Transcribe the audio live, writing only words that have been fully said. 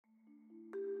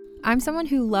I'm someone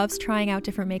who loves trying out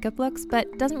different makeup looks,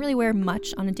 but doesn't really wear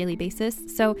much on a daily basis,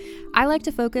 so I like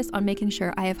to focus on making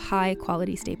sure I have high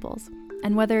quality staples.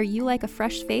 And whether you like a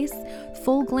fresh face,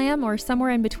 full glam, or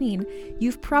somewhere in between,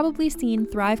 you've probably seen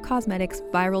Thrive Cosmetics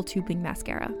Viral Tubing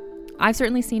Mascara. I've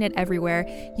certainly seen it everywhere.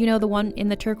 You know, the one in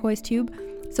the turquoise tube?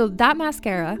 So that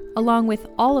mascara, along with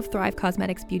all of Thrive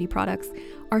Cosmetics beauty products,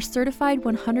 are certified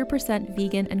 100%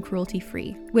 vegan and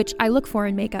cruelty-free, which I look for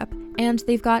in makeup, and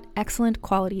they've got excellent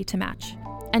quality to match.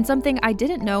 And something I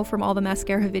didn't know from all the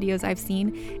mascara videos I've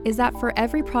seen is that for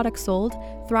every product sold,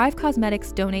 Thrive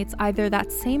Cosmetics donates either that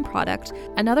same product,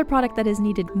 another product that is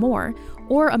needed more,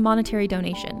 or a monetary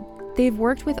donation. They've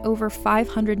worked with over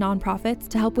 500 nonprofits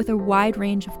to help with a wide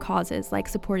range of causes like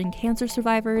supporting cancer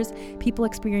survivors, people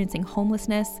experiencing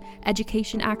homelessness,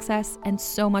 education access, and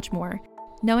so much more.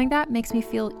 Knowing that makes me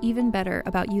feel even better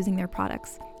about using their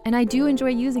products. And I do enjoy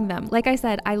using them. Like I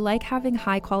said, I like having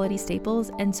high quality staples,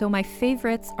 and so my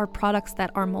favorites are products that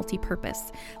are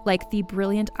multi-purpose, like the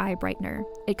Brilliant Eye Brightener.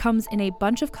 It comes in a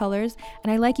bunch of colors,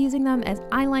 and I like using them as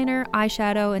eyeliner,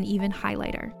 eyeshadow, and even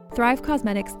highlighter. Thrive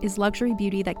Cosmetics is luxury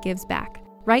beauty that gives back.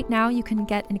 Right now, you can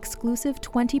get an exclusive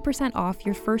 20% off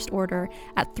your first order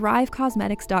at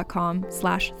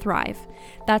thrivecosmetics.com/thrive.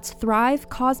 That's Thrive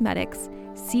Cosmetics,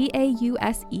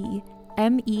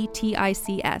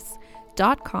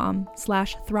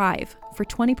 CAUSEMETICS.com/thrive for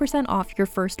 20% off your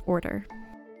first order.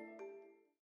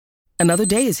 Another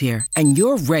day is here, and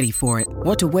you're ready for it.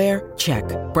 What to wear? Check.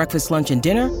 Breakfast, lunch, and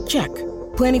dinner? Check.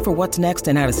 Planning for what's next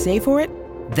and how to save for it?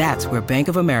 That's where Bank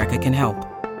of America can help.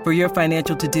 For your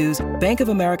financial to-dos, Bank of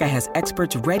America has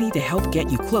experts ready to help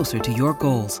get you closer to your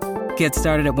goals. Get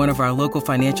started at one of our local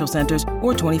financial centers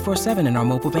or 24/7 in our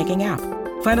mobile banking app.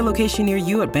 Find a location near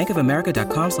you at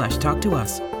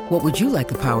bankofamerica.com/talktous. What would you like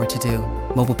the power to do?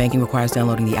 Mobile banking requires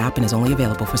downloading the app and is only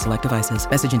available for select devices.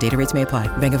 Message and data rates may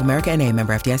apply. Bank of America N.A.,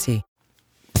 member FDIC.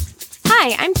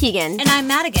 Hi, I'm Keegan. And I'm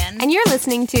Madigan. And you're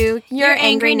listening to Your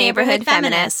Angry Neighborhood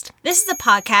Feminist. This is a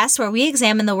podcast where we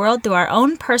examine the world through our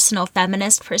own personal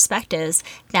feminist perspectives.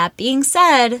 That being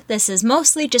said, this is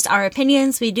mostly just our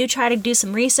opinions. We do try to do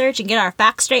some research and get our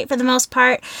facts straight for the most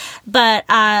part. But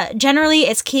generally,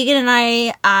 it's Keegan and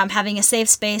I having a safe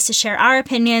space to share our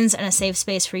opinions and a safe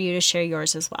space for you to share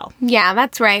yours as well. Yeah,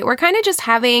 that's right. We're kind of just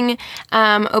having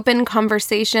open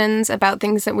conversations about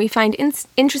things that we find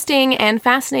interesting and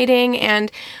fascinating. And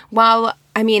while,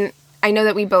 I know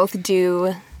that we both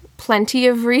do plenty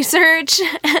of research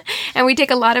and we take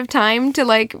a lot of time to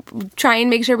try and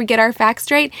make sure we get our facts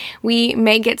straight, we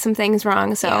may get some things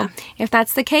wrong. So if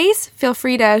that's the case, feel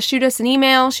free to shoot us an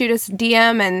email, shoot us a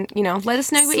DM, and, let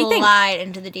us know what you think. Slide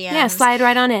into the DMs. Yeah, slide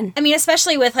right on in.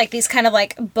 Especially with these kind of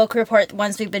book report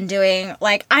ones we've been doing.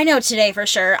 I know today for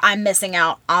sure I'm missing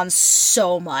out on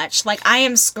so much. I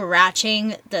am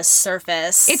scratching the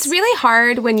surface. It's really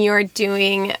hard when you're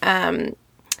doing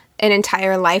an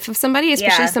entire life of somebody,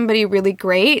 especially somebody really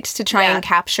great, to try and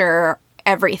capture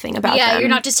everything about them. Yeah, you're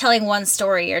not just telling one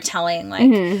story, you're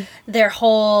telling their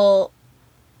whole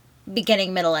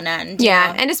beginning, middle, and end.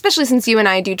 Yeah, and especially since you and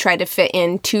I do try to fit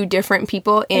in two different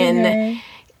people in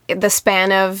the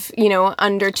span of,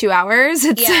 under 2 hours.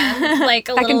 It's, a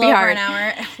little over an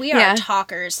hour. We are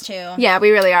talkers, too. Yeah, we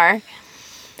really are.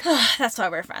 That's why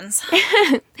we're friends.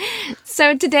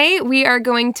 So today we are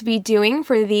going to be doing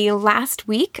for the last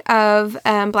week of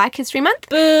Black History Month.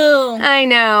 Boo! I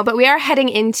know, but we are heading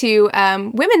into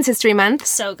Women's History Month.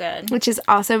 So good. Which is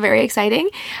also very exciting.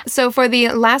 So for the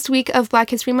last week of Black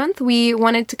History Month, we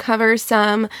wanted to cover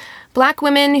some Black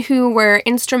women who were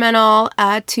instrumental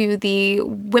to the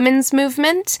women's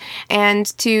movement and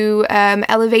to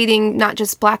elevating not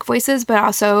just Black voices, but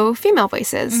also female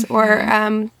voices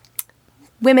or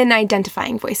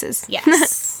women-identifying voices.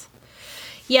 Yes.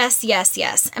 Yes.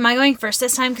 Am I going first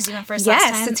this time? Because you went first last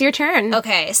time? Yes, it's your turn.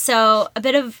 Okay, so a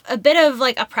bit of a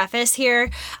preface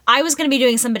here. I was going to be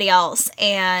doing somebody else,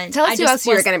 and tell us who else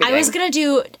you were going to be doing. I was going to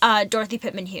do Dorothy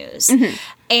Pittman Hughes,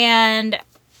 and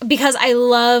because I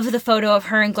love the photo of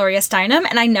her and Gloria Steinem,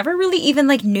 and I never really even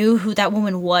knew who that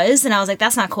woman was, and I was like,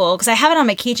 that's not cool, because I have it on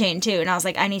my keychain too, and I was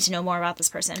like, I need to know more about this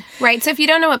person. Right, so if you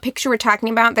don't know what picture we're talking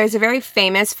about, there's a very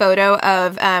famous photo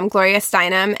of Gloria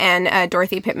Steinem and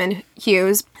Dorothy Pittman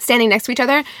Hughes standing next to each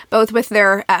other, both with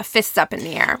their fists up in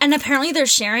the air. And apparently they're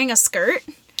sharing a skirt.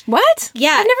 What?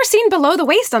 Yeah. I've never seen below the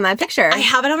waist on that picture. I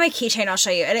have it on my keychain. I'll show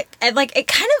you. And it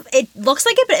looks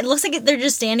like it, but it looks like they're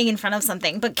just standing in front of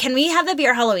something. But can we have that be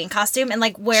our Halloween costume and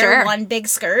wear one big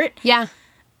skirt? Yeah.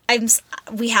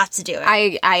 we have to do it.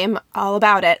 I am all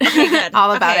about it. Okay, good.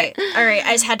 All about it. All right,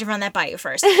 I just had to run that by you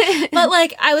first. But,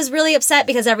 like, I was really upset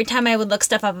because every time I would look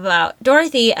stuff up about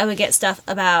Dorothy, I would get stuff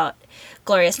about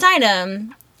Gloria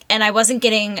Steinem, and I wasn't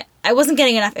getting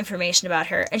enough information about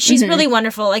her. And she's really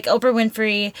wonderful. Like, Oprah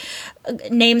Winfrey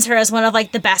names her as one of,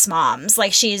 like, the best moms.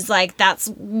 Like, she's, like, that's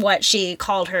what she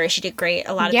called her. She did great.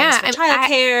 A lot of things for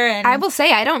childcare. And I will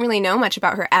say, I don't really know much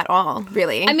about her at all,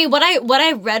 really. I mean, what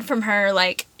I read from her,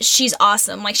 like, she's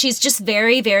awesome. Like, she's just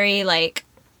very, very, like,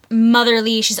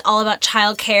 motherly. She's all about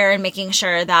childcare and making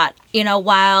sure that, you know,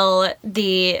 while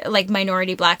the, like,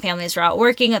 minority Black families were out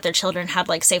working, that their children had,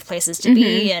 like, safe places to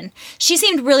be. And she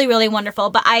seemed really, really wonderful.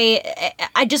 But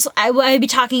I'd be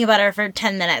talking about her for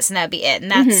 10 minutes and that'd be it.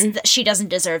 And she doesn't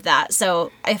deserve that.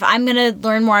 So if I'm going to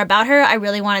learn more about her, I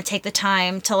really want to take the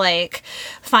time to, like,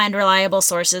 find reliable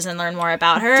sources and learn more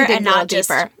about her and not just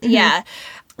deeper. Yeah.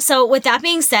 So with that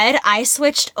being said, I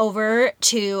switched over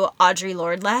to Audre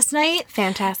Lorde last night.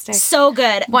 Fantastic. So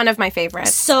good. One of my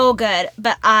favorites. So good.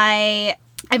 But I've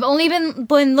only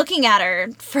been looking at her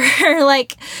for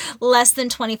like less than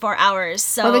 24 hours.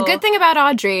 So well, the good thing about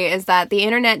Audre is that the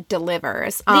internet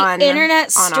delivers on the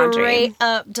internet on straight Audre.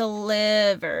 up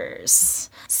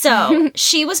delivers. So,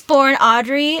 she was born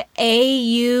Audrey,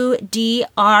 Audrey.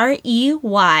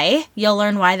 You'll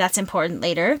learn why that's important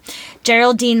later.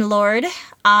 Geraldine Lorde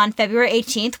on February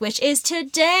 18th, which is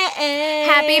today.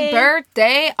 Happy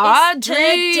birthday,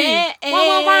 Audrey! Today. Wah,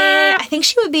 wah, wah. I think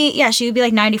she would be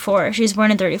like 94. She was born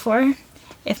in 34,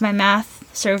 if my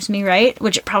math serves me right,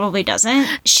 which it probably doesn't.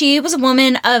 She was a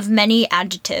woman of many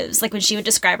adjectives. Like, when she would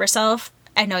describe herself,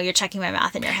 I know you're checking my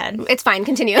math in your head. It's fine.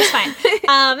 Continue. It's fine.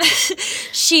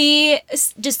 She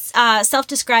just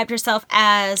self-described herself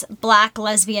as Black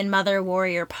lesbian mother,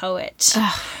 warrior, poet.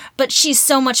 Ugh. But she's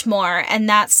so much more, and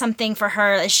that's something for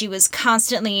her. She was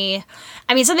constantly,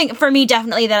 I mean, something for me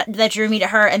definitely that drew me to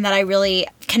her and that I really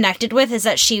connected with is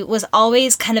that she was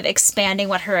always kind of expanding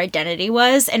what her identity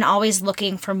was and always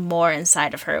looking for more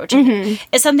inside of her, which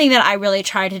is something that I really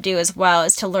try to do as well,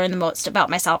 is to learn the most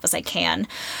about myself as I can.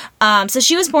 So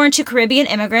she was born to Caribbean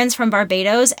immigrants from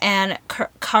Barbados and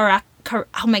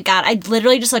oh my God, I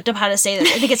literally just looked up how to say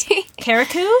this. I think it's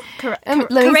Karaku?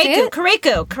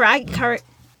 Karaku.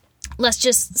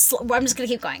 I'm just going to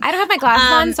keep going. I don't have my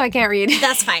glasses on, so I can't read.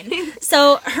 That's fine.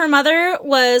 So her mother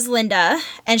was Linda,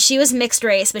 and she was mixed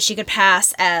race, but she could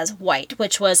pass as white,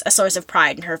 which was a source of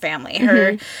pride in her family.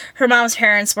 Her mom's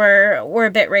parents were a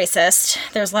bit racist.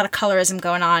 There was a lot of colorism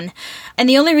going on. And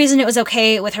the only reason it was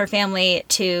okay with her family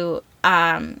to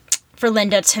for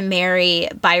Linda to marry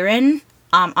Byron,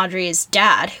 Audrey's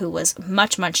dad, who was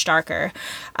much, much darker.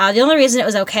 The only reason it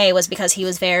was okay was because he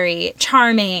was very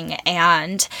charming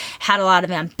and had a lot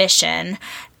of ambition.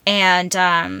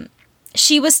 And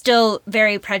she was still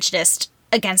very prejudiced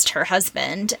against her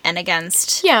husband and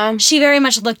against... Yeah. She very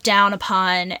much looked down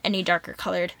upon any darker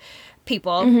colored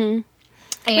people. And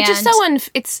which is so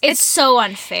it's so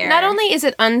unfair. Not only is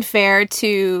it unfair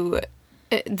to...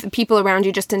 the people around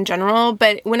you just in general,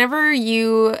 but whenever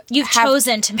you've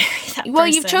chosen to marry that person. Well,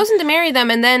 you've chosen to marry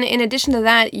them, and then in addition to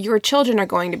that, your children are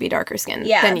going to be darker skinned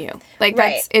than you. Like,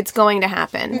 it's going to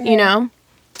happen, you know?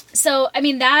 So, I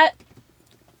mean, that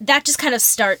just kind of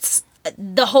starts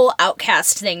the whole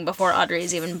outcast thing before Audrey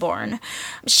is even born.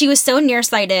 She was so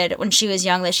nearsighted when she was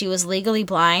young that she was legally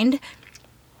blind.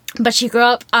 But she grew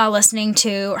up listening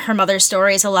to her mother's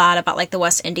stories a lot about, like, the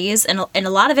West Indies, and a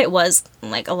lot of it was,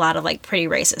 like, a lot of, like, pretty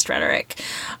racist rhetoric.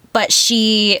 But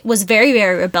she was very,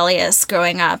 very rebellious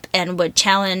growing up and would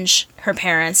challenge her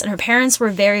parents, and her parents were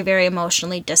very, very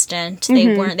emotionally distant.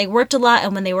 They worked a lot,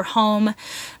 and when they were home,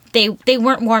 they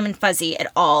weren't warm and fuzzy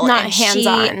at all. Not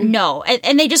hands-on. No.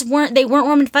 And they just weren't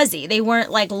warm and fuzzy. They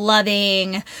weren't, like,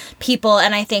 loving people,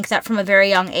 and I think that from a very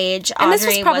young age,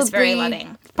 Audrey was very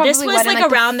loving. This was,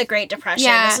 like, around the Great Depression.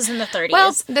 Yeah. This was in the 30s.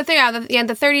 Well, the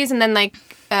 30s and then, like,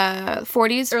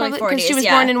 40s. Early 40s, because she was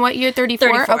born in what year?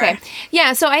 34? Okay.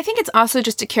 Yeah, so I think it's also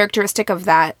just a characteristic of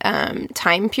that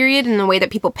time period and the way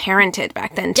that people parented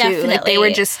back then, too. Definitely. Like, they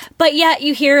were just... But, yeah,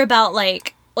 you hear about,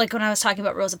 like when I was talking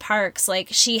about Rosa Parks, like,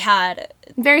 she had...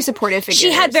 Very supportive figures.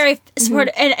 She had very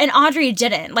supportive... And Audrey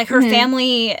didn't. Like, her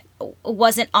family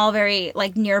wasn't all very,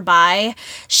 like, nearby.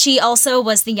 She also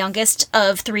was the youngest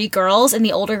of 3 girls, and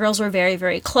the older girls were very,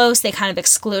 very close. They kind of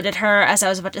excluded her. As I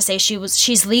was about to say,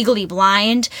 she's legally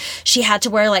blind. She had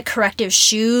to wear, like, corrective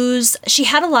shoes. She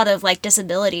had a lot of, like,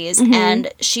 disabilities,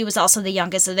 and she was also the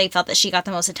youngest, so they felt that she got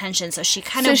the most attention. So she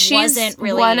kind of wasn't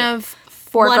really... one of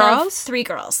 4 girls? Of 3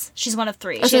 girls. She's one of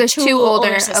 3. Oh, so there's 2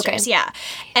 older sisters. Okay. Yeah.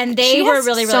 And they were really,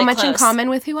 really so much close. in common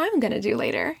with who I'm going to do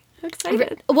later. I'm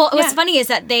excited. Well, what's funny is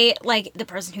that they, like, the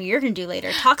person who you're going to do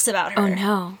later talks about her. Oh,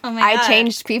 no. Oh, my God. I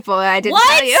changed people and I didn't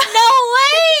What? tell you. No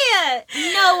way!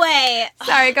 No way.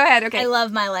 Sorry, go ahead. Okay. I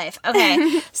love my life.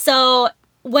 Okay. So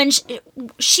when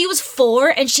she was 4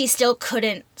 and she still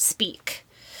couldn't speak.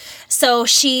 So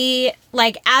she,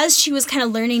 like, as she was kind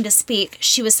of learning to speak,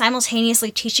 she was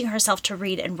simultaneously teaching herself to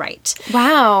read and write.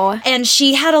 Wow. And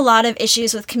she had a lot of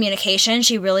issues with communication.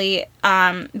 She really,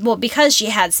 because she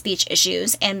had speech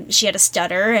issues and she had a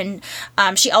stutter, and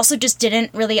she also just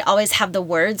didn't really always have the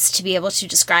words to be able to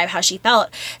describe how she felt.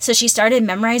 So she started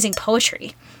memorizing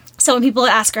poetry. So when people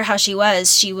would ask her how she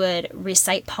was, she would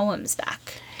recite poems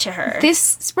back to her.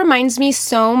 This reminds me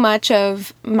so much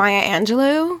of Maya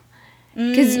Angelou.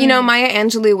 Because, you know, Maya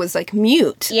Angelou was, like,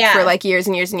 mute for, like, years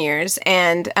and years and years,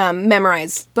 and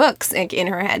memorized books, like, in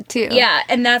her head, too. Yeah,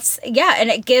 and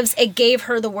it gave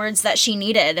her the words that she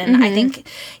needed, and I think,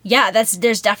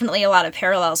 there's definitely a lot of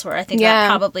parallels where I think that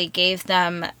probably gave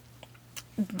them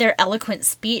their eloquent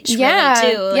speech, really,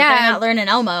 too. Like, they're not learning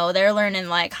Elmo, they're learning,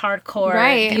 like, hardcore,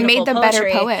 right, and made them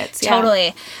poetry. better poets.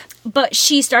 Totally. But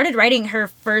she started writing her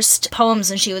first poems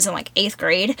when she was in, like, 8th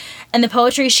grade. And the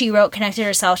poetry she wrote connected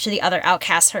herself to the other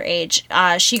outcasts her age.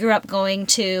 She started out going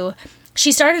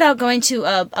to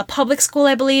a public school,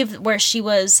 I believe, where she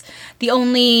was the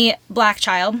only black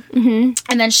child. Mm-hmm.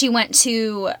 And then she went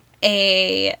to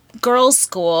a girls'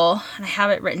 school, and I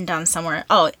have it written down somewhere.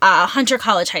 Hunter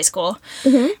College High School.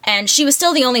 Mm-hmm. And she was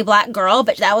still the only black girl,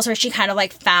 but that was where she kind of,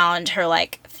 like, found her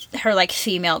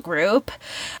female group.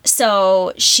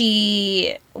 So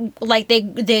she, like,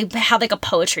 they had, like, a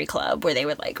poetry club where they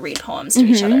would, like, read poems to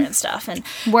each other and stuff. And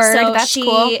that's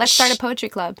cool. Let's start a poetry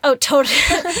club. Oh, totally.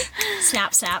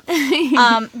 Snap.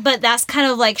 But that's kind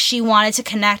of like she wanted to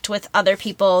connect with other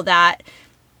people that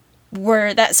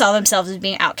saw themselves as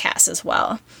being outcasts as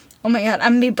well. Oh my God,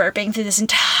 I'm gonna be burping through this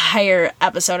entire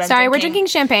episode. We're drinking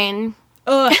champagne.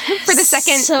 Ugh, for the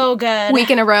second so good week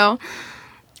in a row.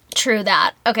 True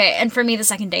that. Okay, and for me, the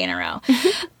second day in a row.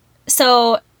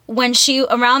 So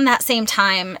around that same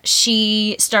time,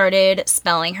 she started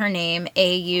spelling her name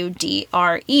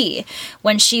Audre.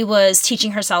 When she was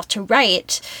teaching herself to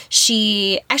write,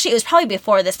 it was probably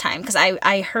before this time, because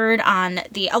I heard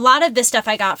a lot of this stuff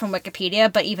I got from Wikipedia,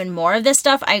 but even more of this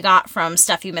stuff I got from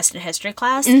Stuff You Missed in History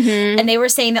class. Mm-hmm. And they were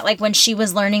saying that, like, when she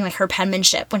was learning, like, her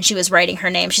penmanship, when she was writing her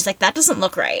name, she's like, that doesn't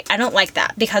look right. I don't like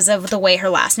that, because of the way her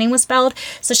last name was spelled.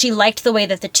 So she liked the way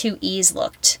that the 2 E's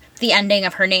looked, the ending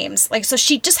of her names. Like, so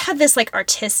she just had this, like,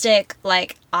 artistic,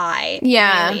 like, eye.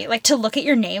 Yeah. Really. Like, to look at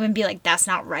your name and be like, that's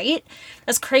not right.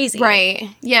 That's crazy. Right.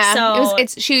 Yeah. So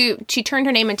she turned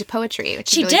her name into poetry, which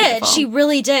she is really did. beautiful. She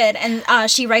really did. And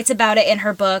she writes about it in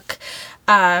her book,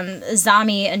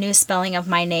 Zami, A New Spelling of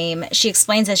My Name. She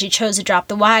explains that she chose to drop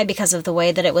the Y because of the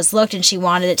way that it was looked, and she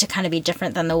wanted it to kind of be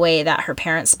different than the way that her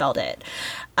parents spelled it.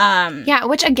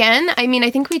 Which, again, I mean, I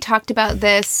think we talked about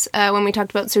this when we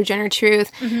talked about Sojourner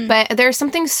Truth, but there's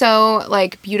something so,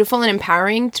 like, beautiful and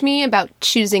empowering to me about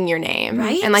choosing your name.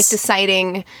 Right? And, like,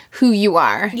 deciding who you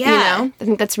are, you know? I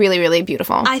think that's really, really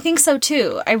beautiful. I think so,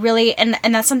 too. I really, and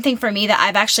that's something for me that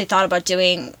I've actually thought about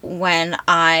doing when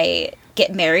I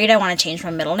get married. I want to change my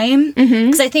middle name,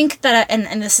 because I think that,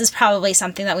 and this is probably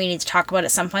something that we need to talk about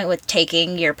at some point with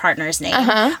taking your partner's name.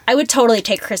 I would totally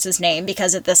take Chris's name,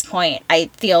 because at this point I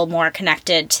feel more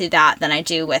connected to that than I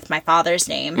do with my father's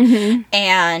name.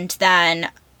 And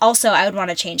then also I would want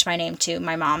to change my name to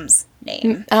my mom's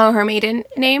name. Oh, her maiden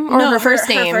name? Or her first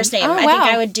name? Her first name. Oh, I wow. think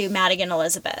I would do Madigan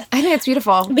Elizabeth. I think it's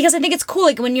beautiful. Because I think it's cool,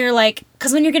 like, when you're, like,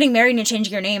 because when you're getting married and you're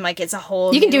changing your name, like, it's a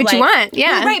whole You can do what you want,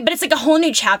 yeah. Right, but it's, like, a whole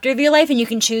new chapter of your life, and you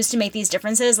can choose to make these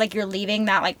differences. Like, you're leaving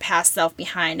that, like, past self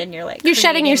behind, and you're, like, You're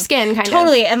shedding your skin, kind of.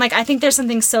 Totally, and, like, I think there's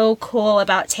something so cool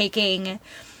about taking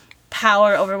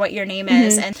power over what your name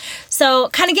is. And so,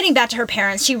 kind of getting back to her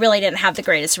parents, she really didn't have the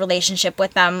greatest relationship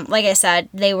with them. Like I said,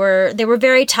 they were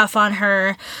very tough on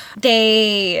her.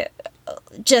 They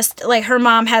just, like, her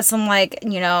mom had some, like,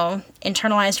 you know,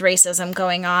 internalized racism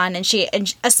going on,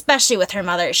 and especially with her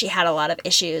mother, she had a lot of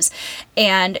issues,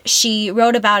 and she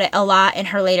wrote about it a lot in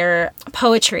her later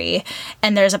poetry.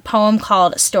 And there's a poem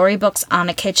called Storybooks on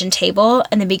a Kitchen Table,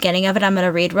 and the beginning of it I'm going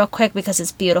to read real quick because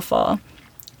it's beautiful.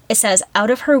 It says, out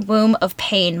of her womb of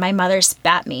pain, my mother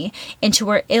spat me, into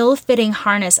her ill-fitting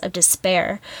harness of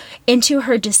despair, into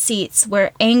her deceits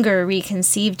where anger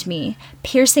reconceived me,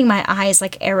 piercing my eyes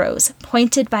like arrows,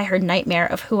 pointed by her nightmare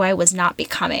of who I was not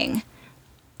becoming.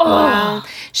 Wow.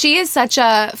 She is such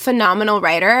a phenomenal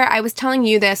writer. I was telling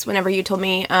you this whenever you told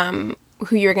me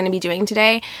who you're going to be doing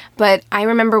today, but I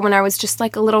remember when I was just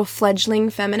like a little fledgling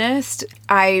feminist,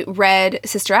 I read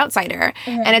Sister Outsider,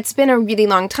 and it's been a really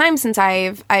long time since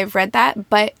I've read that,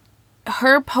 but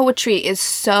her poetry is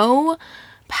so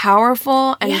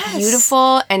powerful and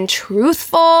beautiful and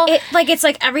truthful. It's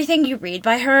like everything you read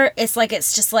by her, it's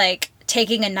just like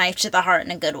taking a knife to the heart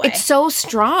in a good way. It's so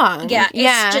strong. Yeah,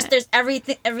 it's just, there's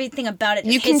everything about it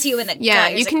just hits you in the gut. Yeah,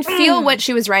 you can feel what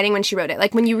she was writing when she wrote it.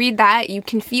 Like, when you read that, you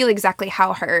can feel exactly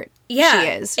how hurt she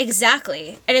is.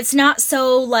 Exactly. And it's not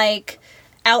so, like,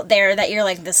 out there that you're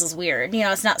like, this is weird. You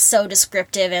know, it's not so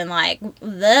descriptive and like,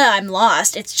 I'm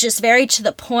lost. It's just very to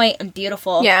the point and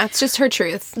beautiful. Yeah, it's just her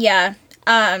truth. Yeah.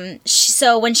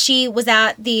 So when she was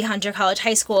at the Hunter College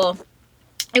High School,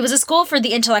 it was a school for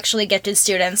the intellectually gifted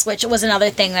students, which was another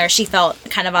thing there. She felt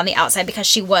kind of on the outside because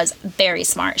she was very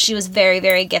smart. She was very,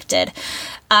 very gifted.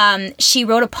 She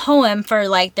wrote a poem for,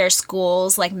 like, their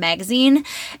school's, like, magazine,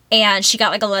 and she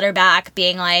got, like, a letter back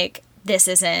being like, this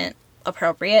isn't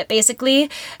appropriate, basically.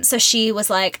 So she was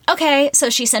like, okay. So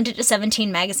she sent it to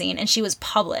 17 magazine, and she was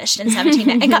published in 17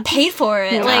 and got paid for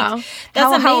it. Wow. Like,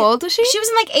 that's how old was she? She was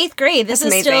in, like, 8th grade. This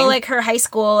is still, like, her high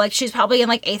school. Like, she was probably in,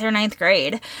 like, 8th or 9th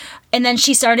grade. And then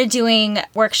she started doing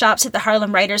workshops at the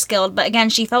Harlem Writers Guild. But again,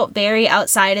 she felt very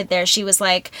outside of there. She was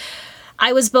like,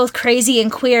 I was both crazy and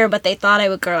queer, but they thought I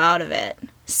would grow out of it.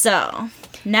 So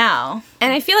now.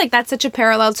 And I feel like that's such a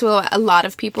parallel to a lot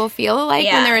of people feel like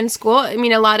when they're in school. I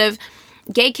mean, a lot of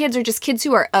gay kids are just kids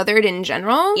who are othered in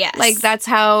general. Yes. Like, that's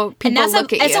how people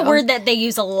look at you. It's a word that they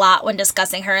use a lot when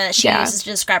discussing her, that she uses to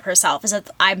describe herself, is that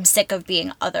I'm sick of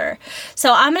being other.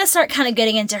 So I'm going to start kind of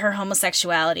getting into her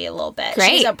homosexuality a little bit.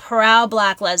 Great. She's a proud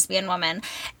Black lesbian woman,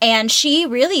 and she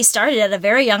really started at a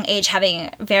very young age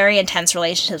having very intense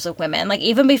relationships with women. Like,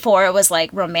 even before it was,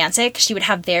 like, romantic, she would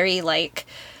have very, like,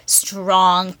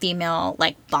 strong female,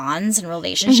 like, bonds and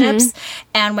relationships.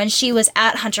 And when she was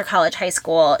at Hunter College High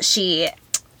School,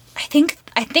 I think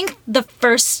the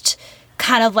first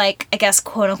kind of, like, I guess,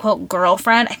 quote unquote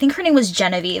girlfriend, I think her name was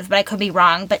Genevieve, but I could be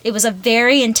wrong, but it was a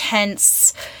very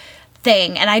intense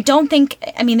thing. And I don't think,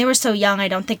 I mean, they were so young, I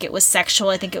don't think it was sexual.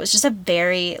 I think it was just a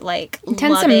very, like,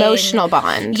 intense loving, emotional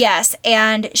bond. Yes.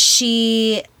 And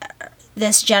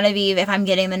this Genevieve, if I'm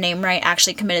getting the name right,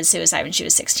 actually committed suicide when she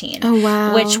was 16. Oh,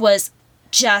 wow. Which was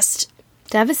just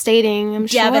devastating, I'm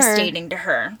sure. Devastating to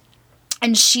her.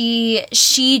 And she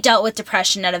dealt with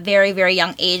depression at a very, very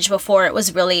young age before it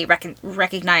was really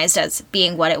recognized as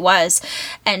being what it was.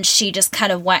 And she just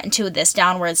kind of went into this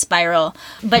downward spiral.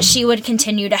 But she would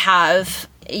continue to have,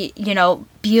 you know,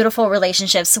 beautiful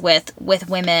relationships with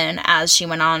women as she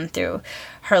went on through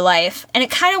her life. And it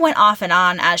kind of went off and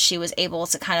on as she was able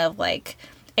to kind of, like,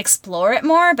 explore it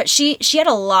more. But she had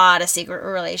a lot of secret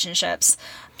relationships.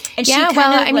 And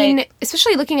I mean,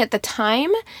 especially looking at the time,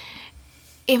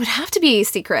 it would have to be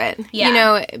secret, you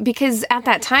know, because at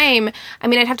that time, I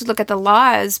mean, I'd have to look at the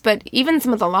laws, but even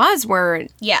some of the laws were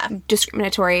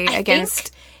discriminatory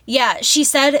against. She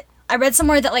said, I read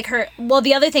somewhere that, like,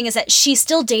 the other thing is that she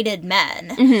still dated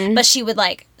men, but she would,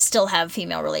 like, still have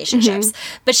female relationships,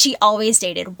 but she always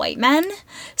dated white men.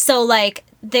 So, like,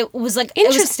 that was, like,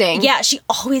 interesting. She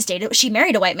always dated, she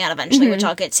married a white man eventually, which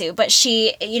I'll get to, but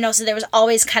she, you know, so there was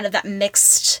always kind of that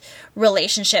mixed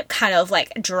relationship kind of,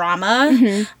 like,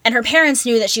 drama. And her parents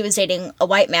knew that she was dating a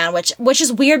white man, which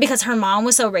is weird because her mom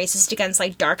was so racist against,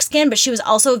 like, dark skin, but she was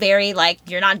also very, like,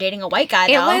 you're not dating a white guy,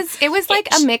 though. It was like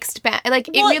a mixed bag. Like,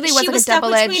 it really was, like, a double-edged. She was stuck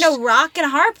between a rock and a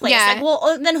hard place. Yeah. Like,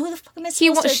 well, then who the fuck am I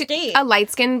supposed to date? A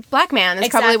light-skinned Black man is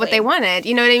probably what they wanted.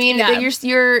 You know what I mean? Yeah.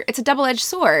 It's a double-edged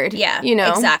sword. Yeah, you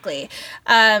know? Exactly.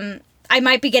 I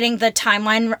might be getting the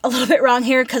timeline a little bit wrong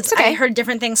here because I heard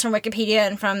different things from Wikipedia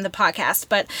and from the podcast.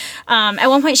 But at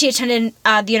one point she attended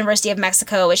the University of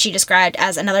Mexico, which she described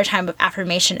as another time of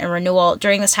affirmation and renewal.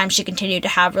 During this time, she continued to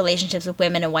have relationships with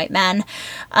women and white men.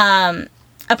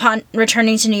 Upon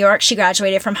returning to New York, she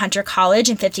graduated from Hunter College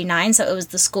in 1959, so it was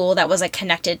the school that was, like,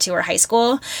 connected to her high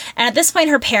school. And at this point,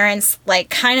 her parents, like,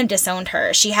 kind of disowned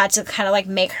her. She had to kind of, like,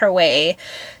 make her way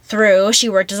through. She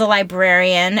worked as a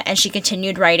librarian, and she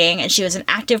continued writing, and she was an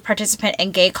active participant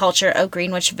in gay culture of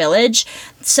Greenwich Village.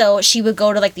 So she would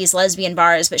go to, like, these lesbian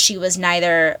bars, but she was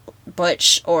neither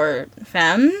butch or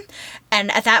femme. And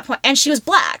at that point, and she was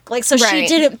Black, like, so she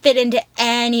didn't fit into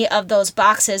any of those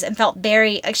boxes and felt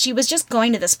very, like, she was just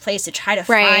going to this place to try to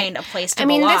find a place to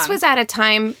belong. I mean, this was at a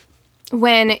time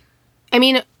when I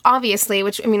mean, obviously,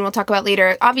 which, I mean, we'll talk about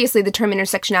later, obviously the term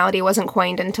intersectionality wasn't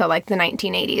coined until, like, the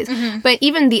 1980s. But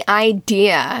even the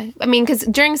idea, I mean, because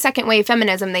during second wave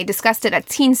feminism, they discussed it a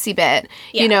teensy bit.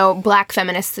 Yeah. You know, Black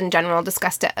feminists in general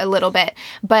discussed it a little bit.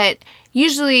 But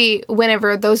usually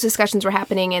whenever those discussions were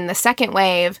happening in the second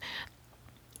wave,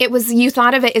 it was, you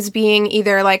thought of it as being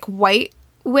either, like, white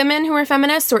women who were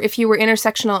feminists, or if you were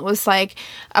intersectional, it was like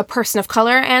a person of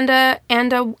color and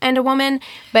a woman.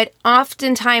 But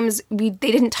oftentimes they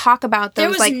didn't talk about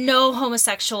those. There was no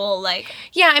homosexual, like...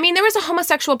 Yeah, I mean, there was a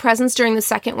homosexual presence during the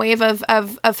second wave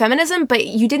of feminism, but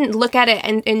you didn't look at it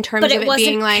in terms of it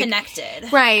being like...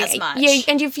 connected, right, as much. Yeah,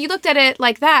 and if you looked at it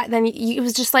like that, then it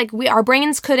was just like our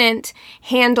brains couldn't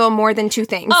handle more than two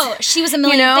things. Oh, she was a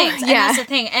million things, and yeah. that's the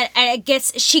thing. And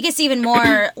she gets even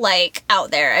more like out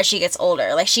there as she gets older.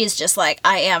 Like, she's just like,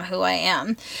 I am who I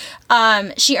am.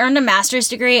 She earned a master's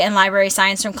degree in library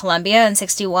science from Columbia in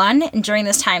 1961, and during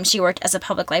this time she worked as a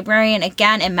public librarian,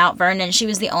 again in Mount Vernon. She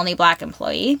was the only Black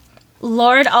employee.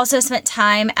 Lorde also spent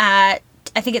time at,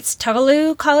 I think it's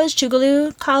Tougaloo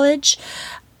College,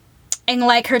 and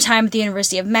like her time at the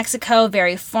University of Mexico,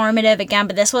 very formative again,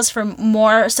 but this was for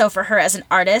more so for her as an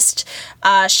artist.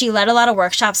 She led a lot of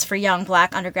workshops for young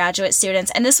Black undergraduate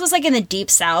students, and this was like in the Deep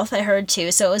South, I heard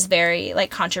too, so it was very like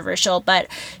controversial, but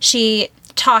she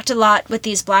talked a lot with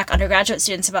these Black undergraduate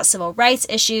students about civil rights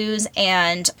issues,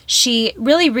 and she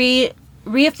really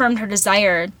reaffirmed her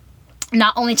desire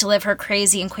not only to live her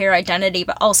crazy and queer identity,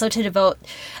 but also to devote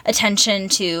attention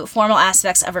to formal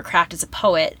aspects of her craft as a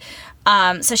poet.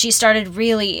 So she started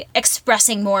really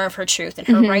expressing more of her truth in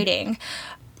her writing.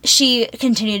 She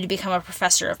continued to become a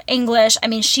professor of English. I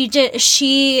mean,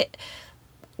 she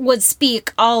would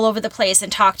speak all over the place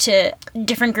and talk to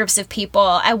different groups of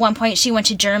people. At one point, she went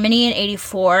to Germany in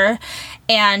 1984,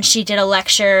 and she did a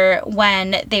lecture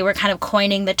when they were kind of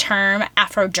coining the term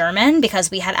Afro-German, because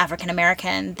we had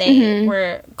African-American. They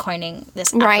were coining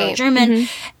this Afro-German.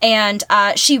 And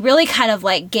she really kind of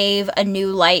like gave a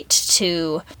new light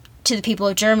to the people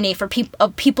of Germany, for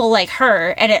people like her,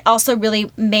 and it also really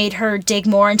made her dig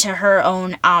more into her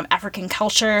own African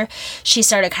culture. She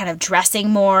started kind of dressing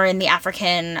more in the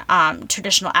African,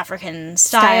 traditional African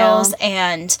styles,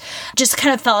 and just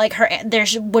kind of felt like there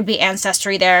would be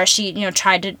ancestry there. She,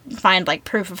 tried to find like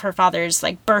proof of her father's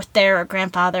like birth there or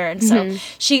grandfather, and so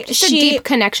she a deep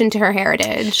connection to her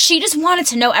heritage. She just wanted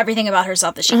to know everything about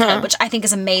herself that she could, which I think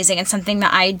is amazing and something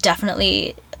that I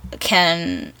definitely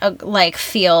can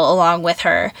feel along with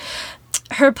her.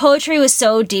 Her poetry was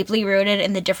so deeply rooted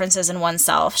in the differences in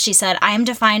oneself. She said, "I am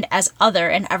defined as other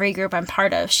in every group I'm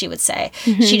part of," she would say.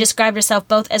 She described herself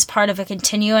both as part of a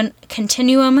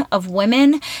continuum of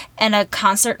women and a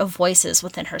concert of voices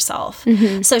within herself.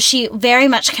 So she very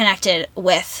much connected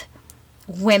with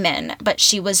women, but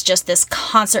she was just this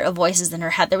concert of voices in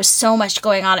her head. There was so much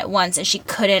going on at once, and she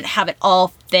couldn't have it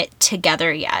all fit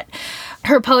together yet.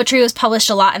 Her poetry was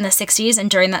published a lot in the 60s, and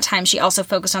during that time she also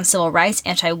focused on civil rights,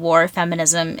 anti-war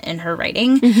feminism in her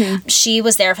writing. She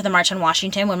was there for the March on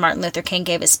Washington when Martin Luther King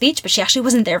gave his speech, but she actually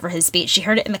wasn't there for his speech. She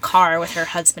heard it in the car with her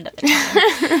husband at the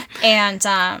time.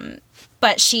 And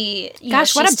but she,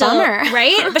 gosh, what a bummer,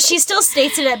 right? But she still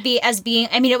states it as being.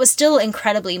 I mean, it was still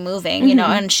incredibly moving,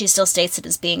 and she still states it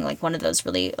as being like one of those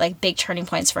really like big turning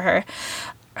points for her.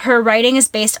 Her writing is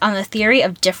based on the theory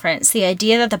of difference, the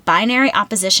idea that the binary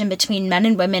opposition between men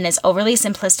and women is overly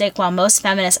simplistic, while most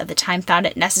feminists at the time found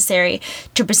it necessary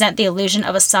to present the illusion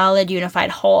of a solid,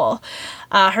 unified whole.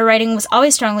 Her writing was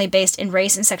always strongly based in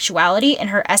race and sexuality. In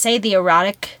her essay, The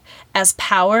Erotic as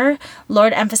Power,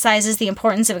 Lorde emphasizes the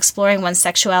importance of exploring one's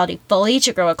sexuality fully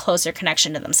to grow a closer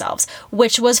connection to themselves,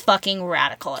 which was fucking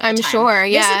radical at the time. I'm sure,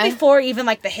 yeah. This is before even,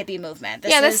 like, the hippie movement.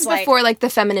 This is before, like, the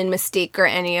feminine mystique or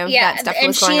any of that stuff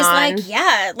was going on. And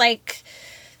she's like,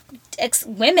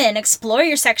 women, explore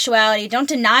your sexuality. Don't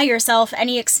deny yourself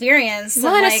any experience.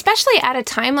 Well, and especially at a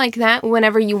time like that,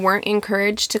 whenever you weren't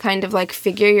encouraged to kind of, like,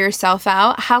 figure yourself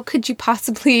out, how could you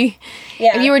possibly...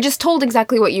 Yeah. If you were just told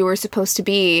exactly what you were supposed to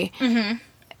be,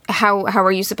 how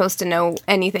are you supposed to know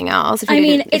anything else if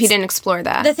you didn't explore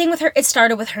that? The thing with her, it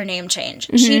started with her name change.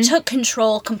 She took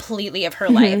control completely of her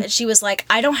life. And she was like,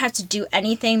 I don't have to do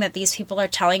anything that these people are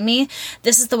telling me.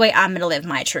 This is the way I'm going to live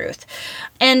my truth.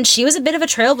 And she was a bit of a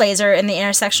trailblazer in the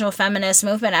intersectional feminist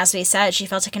movement, as we said. She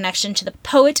felt a connection to the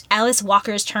poet Alice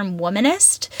Walker's term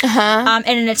womanist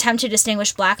in an attempt to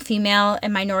distinguish Black female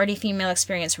and minority female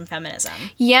experience from feminism.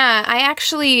 Yeah, I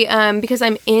actually, because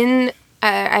I'm in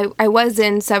I was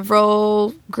in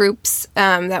several groups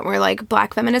that were like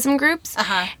Black feminism groups,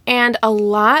 and a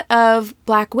lot of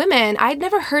Black women, I'd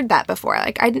never heard that before.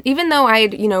 Like, even though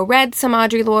I'd read some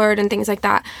Audre Lorde and things like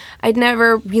that, I'd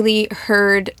never really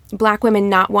heard Black women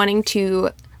not wanting to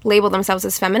label themselves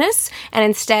as feminists and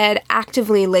instead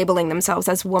actively labeling themselves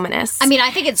as womanists. I mean,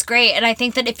 I think it's great, and I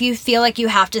think that if you feel like you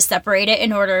have to separate it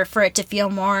in order for it to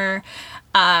feel more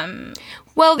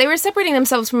well, they were separating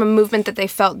themselves from a movement that they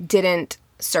felt didn't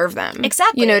serve them.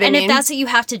 Exactly. You know what I mean? And if that's what you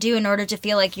have to do in order to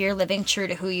feel like you're living true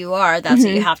to who you are, that's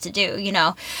what you have to do,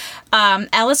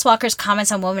 Alice Walker's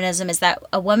comments on womanism is that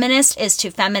a womanist is to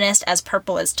feminist as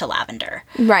purple is to lavender.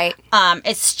 Right.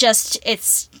 It's just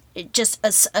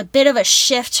a bit of a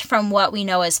shift from what we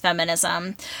know as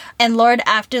feminism. And Lorde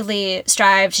actively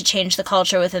strived to change the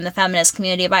culture within the feminist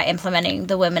community by implementing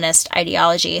the womanist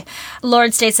ideology.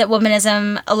 Lorde states that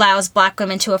womanism allows Black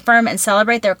women to affirm and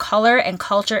celebrate their color and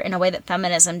culture in a way that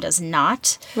feminism does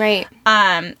not. Right.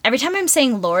 Every time I'm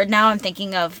saying Lorde now, I'm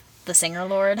thinking of the singer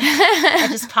Lorde.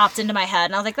 It just popped into my head,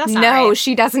 and I was like, that's not right. No,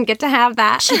 she doesn't get to have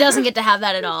that. She doesn't get to have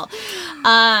that at all.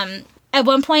 At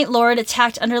one point, Lorde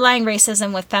attacked underlying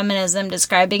racism with feminism,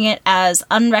 describing it as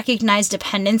unrecognized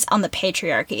dependence on the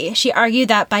patriarchy. She argued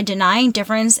that by denying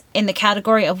difference in the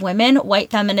category of women, white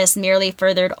feminists merely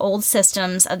furthered old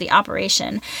systems of the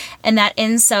operation, and that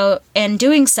in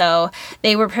doing so,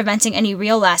 they were preventing any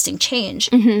real lasting change.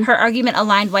 Her argument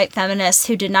aligned white feminists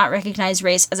who did not recognize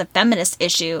race as a feminist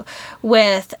issue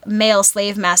with male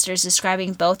slave masters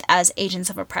describing both as agents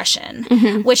of oppression,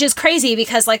 which is crazy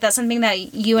because that's something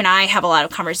that you and I have a lot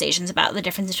of conversations about, the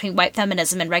difference between white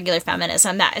feminism and regular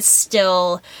feminism. That is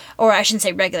still, or I shouldn't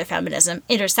say regular feminism,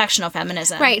 intersectional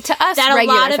feminism. Right, to us, that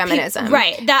regular feminism.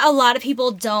 Right, that a lot of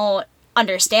people don't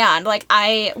understand.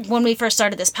 When we first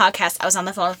started this podcast, I was on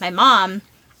the phone with my mom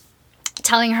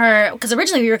telling her, because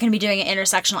originally we were going to be doing an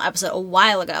intersectional episode a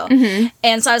while ago,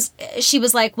 and so she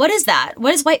was like, what is that?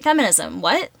 What is white feminism?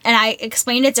 What? And I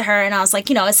explained it to her, and I was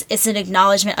like, it's an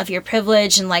acknowledgement of your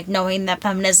privilege, and knowing that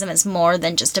feminism is more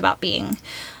than just about being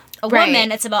a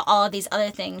woman. It's about all of these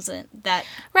other things that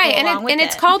right, and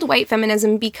it's called white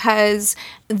feminism because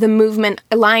the movement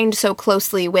aligned so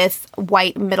closely with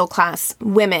white middle class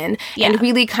women and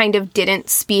really kind of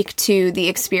didn't speak to the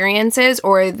experiences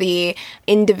or the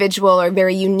individual or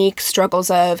very unique struggles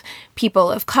of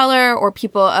people of color or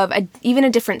people of even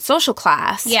a different social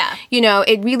class. Yeah,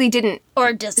 it really didn't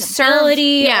or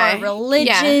disability or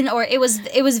religion or it was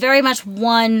very much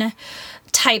one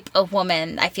type of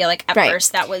woman, I feel like, at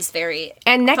first, that was very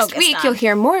And next week, you'll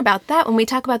hear more about that when we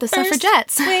talk about the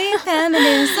suffragettes.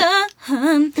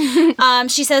 Feminism.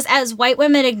 She says, as white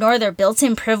women ignore their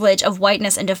built-in privilege of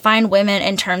whiteness and define women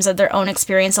in terms of their own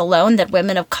experience alone, that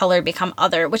women of color become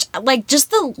other, which, just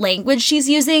the language she's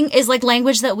using is,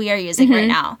 language that we are using right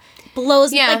now.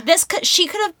 Blows me. This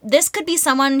could be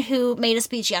someone who made a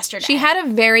speech yesterday. She had a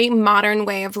very modern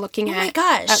way of looking at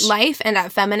life and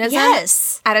at feminism.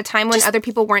 Yes. At a time when other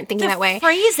people weren't thinking that way.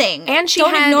 Phrasing. And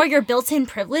don't ignore your built-in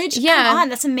privilege. Yeah. Come on,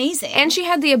 that's amazing. And she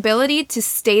had the ability to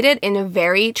state it in a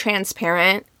very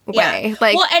transparent way.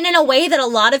 And in a way that a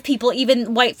lot of people,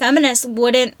 even white feminists,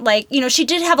 wouldn't she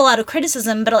did have a lot of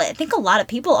criticism, but I think a lot of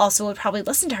people also would probably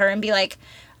listen to her and be like,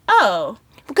 oh.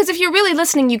 Because if you're really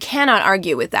listening, you cannot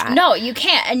argue with that. No, you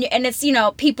can't. And it's,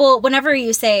 people, whenever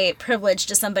you say privilege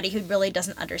to somebody who really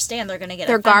doesn't understand, they're going to get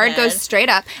their offended. guard goes straight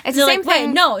up. It's the same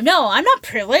thing. No, I'm not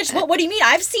privileged. What do you mean?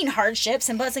 I've seen hardships.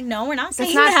 And it's no, we're not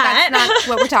saying that. That's not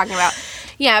what we're talking about.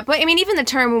 Yeah, but even the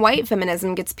term white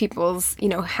feminism gets people's,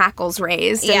 hackles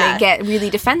raised and they get really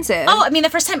defensive. Oh, the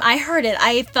first time I heard it,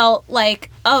 I felt like,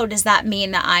 oh, does that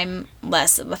mean that I'm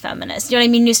less of a feminist? You know what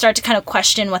I mean? You start to kind of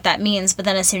question what that means, but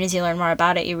then as soon as you learn more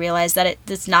about it, you realize that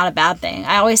it's not a bad thing.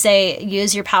 I always say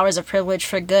use your powers of privilege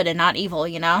for good and not evil,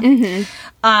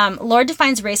 Lorde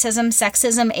defines racism,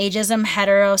 sexism, ageism,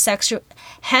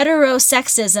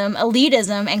 heterosexism,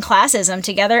 elitism, and classism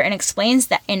together and explains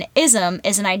that an ism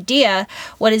is an idea.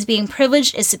 What is being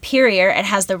privileged is superior and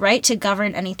has the right to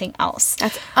govern anything else.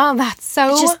 That's so...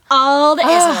 It's just all the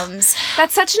isms.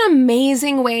 That's such an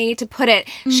amazing way to put it.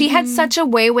 She had such a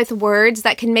way with words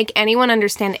that can make anyone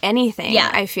understand anything,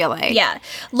 I feel like. Yeah.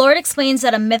 Lorde explains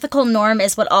that a mythical norm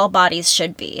is what all bodies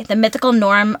should be. The mythical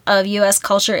norm of U.S.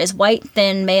 culture is white,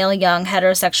 thin, male, young,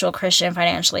 heterosexual, Christian,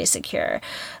 financially secure.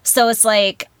 So it's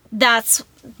that's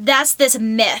this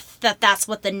myth that's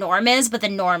what the norm is, but the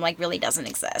norm really doesn't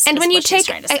exist. And when you take,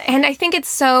 and I think it's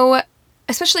so,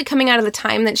 especially coming out of the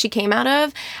time that she came out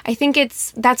of, I think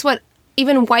that's what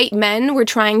even white men were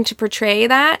trying to portray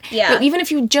that. Yeah. But even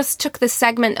if you just took the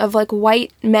segment of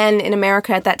white men in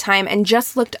America at that time and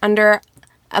just looked under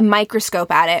a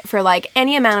microscope at it for like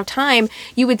any amount of time,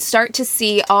 you would start to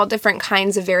see all different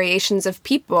kinds of variations of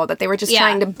people that they were just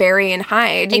trying to bury and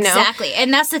hide, you know? Exactly.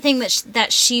 And that's the thing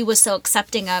that she was so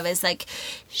accepting of, is like,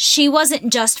 she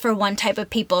wasn't just for one type of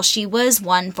people. She was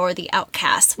one for the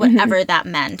outcasts, whatever that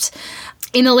meant.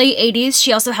 In the late 80s,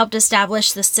 she also helped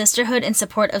establish the Sisterhood in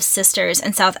Support of Sisters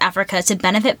in South Africa to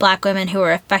benefit Black women who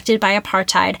were affected by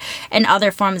apartheid and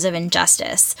other forms of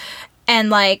injustice. And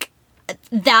like,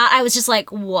 that, I was just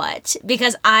like, what?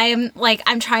 Because I'm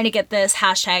trying to get this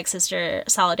hashtag sister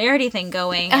solidarity thing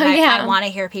going. And I want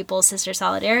to hear people's sister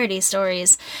solidarity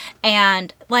stories.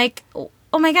 And like,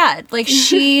 oh my God, like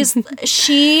she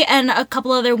and a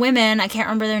couple other women, I can't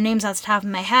remember their names off the top of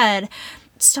my head,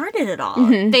 started it all.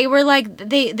 They were like,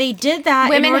 they did that.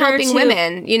 Women helping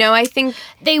women, you know, I think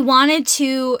they wanted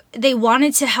to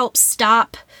help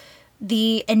stop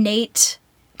the innate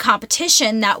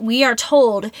competition that we are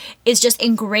told is just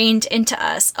ingrained into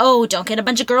us. Oh, don't get a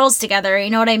bunch of girls together. You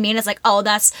know what I mean? It's like, oh,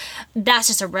 that's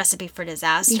just a recipe for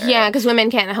disaster. Yeah, because women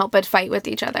can't help but fight with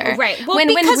each other. Right. Well, when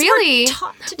really, we're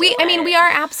taught to do I mean, we are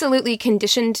absolutely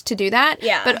conditioned to do that.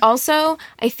 Yeah. But also,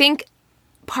 I think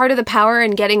part of the power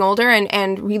in getting older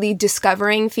and really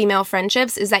discovering female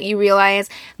friendships is that you realize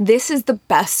this is the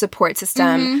best support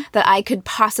system that I could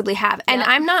possibly have. And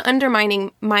I'm not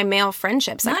undermining my male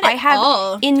friendships. Like, I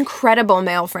have incredible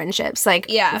male friendships, like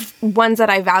ones that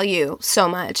I value so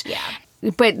much. Yeah.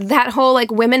 But that whole, like,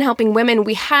 women helping women,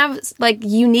 we have, like,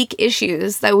 unique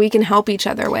issues that we can help each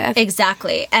other with.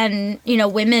 Exactly. And, you know,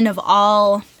 women of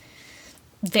all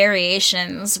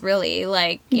variations, really,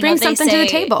 like, you bring know, something to the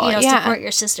table. You know, support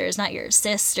your sisters, not your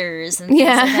sisters, and things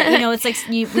like that. You know, it's like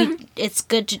it's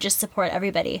good to just support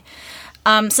everybody.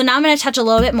 So now I'm going to touch a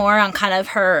little bit more on kind of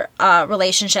her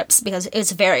relationships, because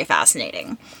it's very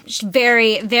fascinating. She's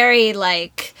very, very,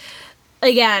 like,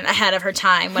 again, ahead of her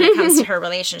time when it comes to her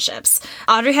relationships.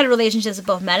 Audre had relationships with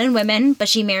both men and women, but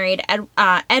she married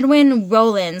Edwin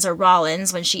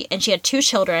Rollins when she had 2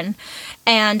 children.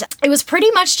 And it was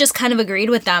pretty much just kind of agreed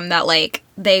with them that, like,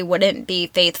 they wouldn't be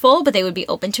faithful, but they would be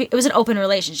open to it. It was an open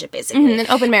relationship, basically. An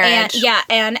open marriage.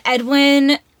 And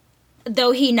Edwin,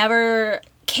 though he never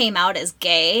came out as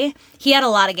gay, he had a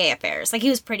lot of gay affairs. Like, he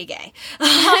was pretty gay.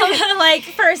 Like,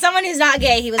 for someone who's not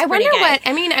gay, he was pretty gay.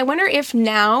 I wonder if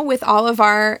now, with all of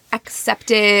our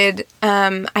accepted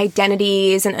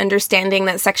identities and understanding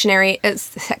that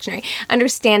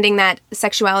understanding that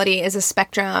sexuality is a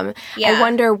spectrum, I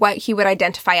wonder what he would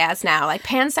identify as now. Like,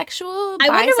 pansexual, bisexual? I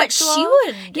wonder what she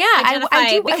would identify, I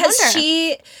do, because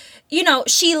she... You know,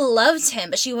 she loved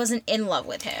him, but she wasn't in love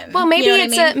with him. Well, maybe you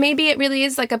know maybe it really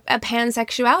is like a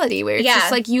pansexuality, where it's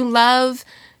just like you love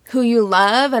who you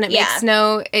love, and it makes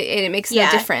no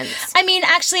difference. I mean,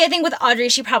 actually, I think with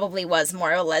Audre, she probably was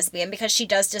more of a lesbian, because she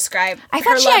does describe. I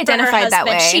thought she identified that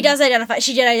way. She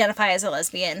did identify as a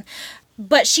lesbian.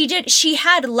 But she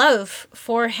had love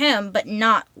for him, but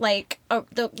not like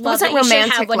the love that you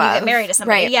should have when you get married to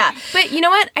somebody. Right. Yeah. But you know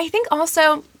what? I think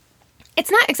also, it's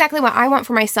not exactly what I want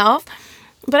for myself,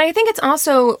 but I think it's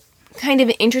also kind of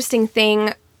an interesting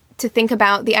thing to think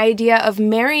about, the idea of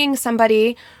marrying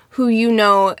somebody who you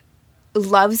know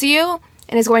loves you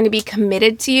and is going to be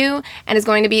committed to you and is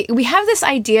going to be... We have this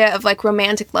idea of, like,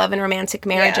 romantic love and romantic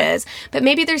marriages, but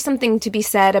maybe there's something to be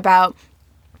said about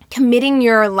committing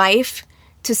your life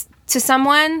to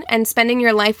someone and spending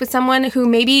your life with someone who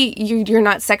maybe you're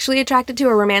not sexually attracted to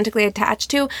or romantically attached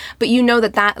to, but you know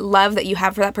that love that you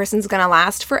have for that person is going to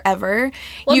last forever.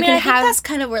 Well, I think that's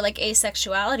kind of where, like,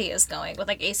 asexuality is going, with,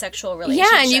 like, asexual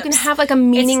relationships. Yeah, and you can have, like, a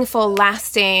meaningful,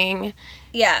 lasting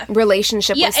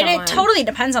relationship with someone. And it totally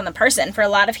depends on the person. For a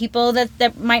lot of people,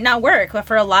 that might not work, but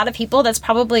for a lot of people, that's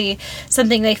probably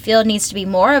something they feel needs to be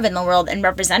more of in the world and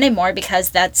represented more, because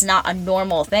that's not a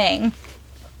normal thing.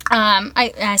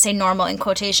 I say normal in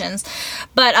quotations,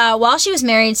 but while she was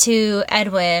married to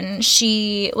Edwin,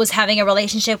 she was having a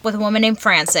relationship with a woman named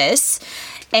Frances,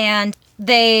 and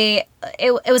it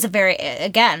was a very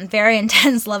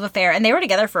intense love affair, and they were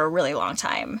together for a really long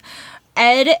time.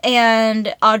 Ed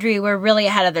and Audre were really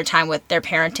ahead of their time with their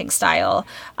parenting style.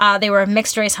 They were a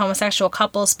mixed-race homosexual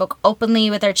couple, spoke openly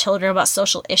with their children about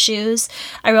social issues.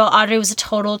 I wrote Audre was a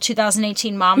total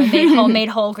 2018 mom and made homemade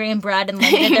whole grain bread and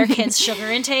limited their kids' sugar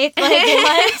intake. Like,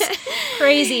 it was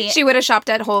crazy. She would have shopped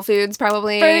at Whole Foods,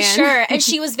 probably. For sure. And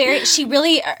she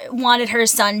really wanted her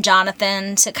son,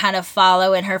 Jonathan, to kind of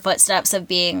follow in her footsteps of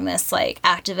being this, like,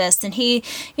 activist. And he,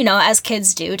 you know, as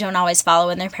kids do, don't always follow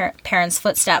in their parents'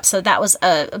 footsteps. So that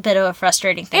that was a bit of a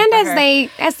frustrating thing and for as her.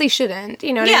 as they shouldn't,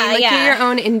 you know what I mean? Like, you're your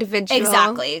own individual.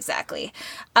 Exactly.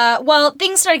 Well,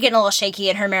 things started getting a little shaky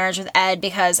in her marriage with Ed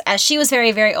because as she was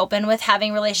very, very open with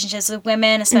having relationships with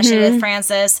women, especially with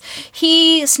Frances,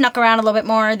 he snuck around a little bit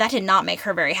more. That did not make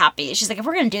her very happy. She's like, if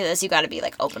we're going to do this, you got to be,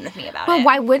 like, open with me about it. Well,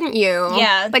 why wouldn't you?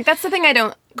 Yeah. Like, that's the thing I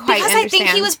don't quite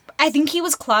understand. I think he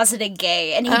was closeted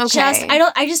gay, and he Okay.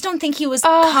 I just don't think he was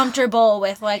comfortable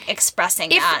with, like, expressing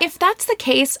that. If that's the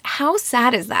case, how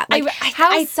sad is that? Like,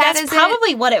 how sad that's is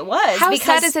probably what it was. How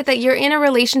sad is it that you're in a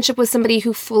relationship with somebody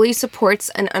who fully supports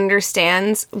and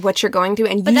understands what you're going through,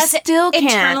 and you still can't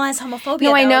internalized homophobia?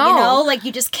 No, I know. You know, like,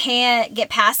 you just can't get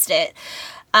past it.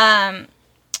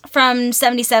 From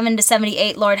 77 to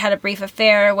 78, Lorde had a brief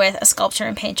affair with a sculptor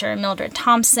and painter, Mildred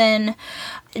Thompson.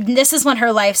 This is when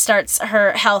her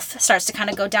health starts to kind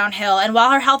of go downhill. And while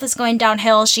her health is going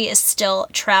downhill, she is still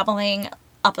traveling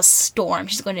up a storm.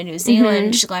 She's going to New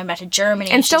Zealand. She's going back to Germany.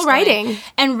 And still writing.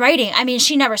 I mean,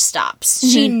 she never stops.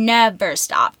 She never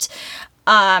stopped.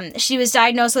 She was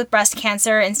diagnosed with breast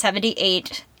cancer in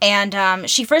 78. And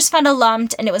she first found a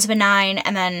lump, and it was benign.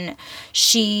 And then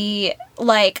she,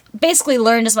 like, basically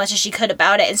learned as much as she could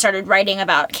about it and started writing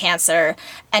about cancer.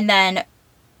 And then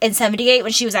in 78,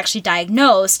 when she was actually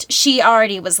diagnosed, she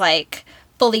already was, like,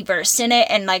 fully versed in it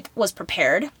and, like, was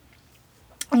prepared.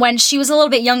 When she was a little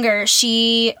bit younger,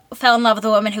 she fell in love with a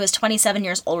woman who was 27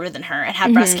 years older than her and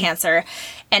had breast cancer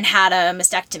and had a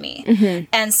mastectomy.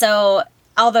 And so,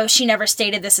 although she never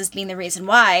stated this as being the reason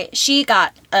why, she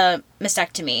got a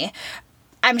mastectomy.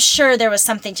 I'm sure there was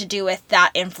something to do with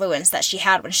that influence that she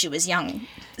had when she was young.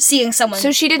 Seeing someone...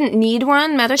 So she didn't need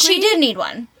one medically? She did need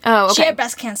one. Oh, okay. She had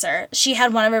breast cancer. She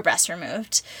had one of her breasts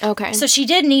removed. Okay. So she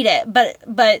did need it,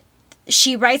 but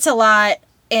she writes a lot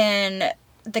in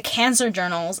the cancer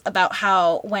journals about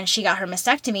how when she got her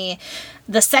mastectomy,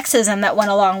 the sexism that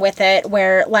went along with it,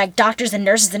 where, like, doctors and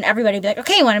nurses and everybody would be like,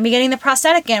 okay, when are we getting the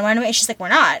prosthetic in? When are we? And she's like, we're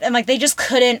not. And, like, they just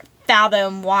couldn't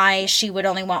fathom why she would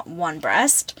only want one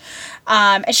breast.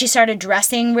 And she started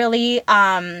dressing really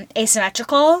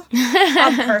asymmetrical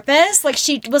on purpose. Like,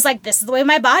 she was like, this is the way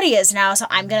my body is now, so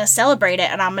I'm going to celebrate it,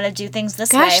 and I'm going to do things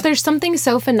this way. Gosh, there's something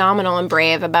so phenomenal and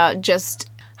brave about just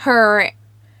her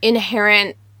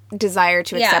inherent desire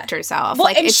to accept herself. Well,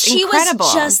 like, and it's she incredible.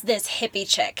 was just this hippie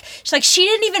chick. She's like, she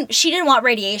didn't want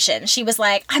radiation. She was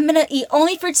like, I'm gonna eat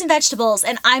only fruits and vegetables,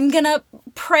 and I'm gonna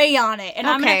pray on it. And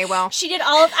she did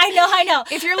all of, I know.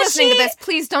 If you're listening to this,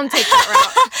 please don't take that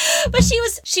route. But she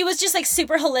was just, like,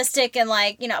 super holistic and,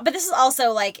 like, you know, but this is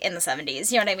also, like, in the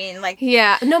 70s, you know what I mean? Like,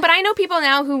 yeah. No, but I know people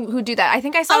now who do that. I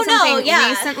think I saw something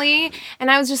recently, and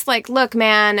I was just like, look,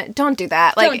 man, don't do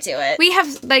that. Like, don't do it. We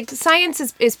have, like,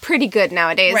 science is pretty good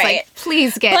nowadays. Right. Like,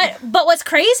 please get... But what's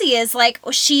crazy is, like,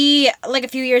 she, like, a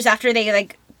few years after they,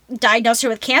 like, diagnosed her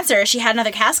with cancer, she had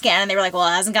another CAT scan, and they were like, well,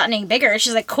 it hasn't gotten any bigger.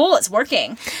 She's like, cool, it's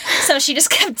working. So she just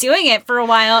kept doing it for a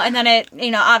while, and then it,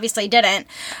 you know, obviously didn't.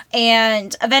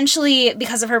 And eventually,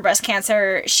 because of her breast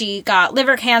cancer, she got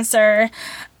liver cancer,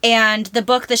 and the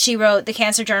book that she wrote, The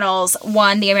Cancer Journals,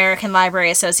 won the American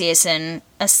Library Association.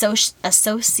 I can't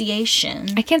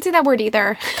say that word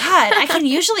either. God, I can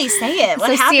usually say it.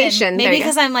 What happened? Maybe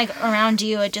because I'm, like, around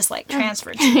you, it just, like,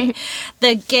 transferred to me.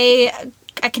 The gay...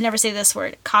 I can never say this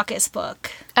word, caucus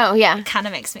book. Oh, yeah. Kind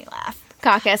of makes me laugh.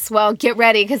 Caucus. Well, get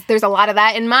ready, because there's a lot of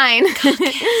that in mine. In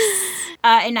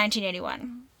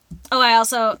 1981. Oh, I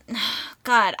also...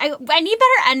 God, I need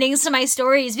better endings to my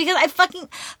stories, because I fucking...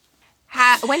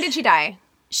 When did she die?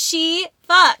 It's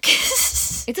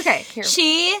okay. Here.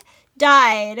 She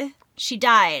died. She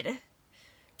did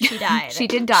die. She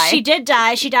did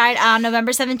die. She died on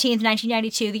November 17th,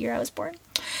 1992, the year I was born.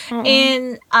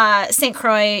 In St.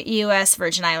 Croix, U.S.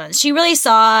 Virgin Islands. She really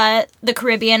saw the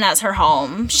Caribbean as her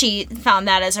home. She found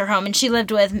that as her home, and she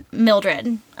lived with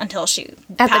Mildred until she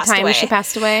passed away. When she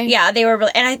passed away? Yeah, they were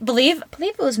really... And I believe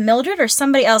it was Mildred or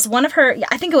somebody else. One of her... Yeah,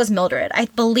 I think it was Mildred. I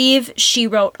believe she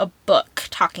wrote a book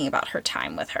talking about her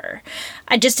time with her.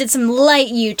 I just did some light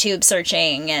YouTube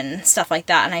searching and stuff like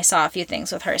that, and I saw a few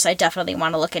things with her, so I definitely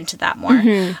want to look into that more.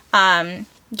 Mm-hmm.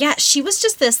 Yeah, she was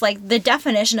just this, like, the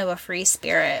definition of a free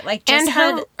spirit. Like, just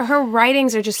her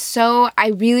writings are just so...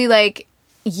 I really, like...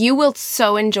 You will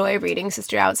so enjoy reading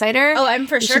Sister Outsider. Oh, I'm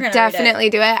for sure going to definitely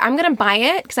do it. I'm going to buy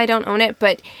it because I don't own it,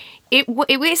 but it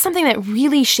was something that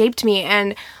really shaped me.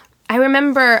 And I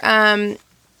remember I'm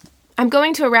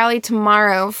going to a rally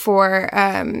tomorrow for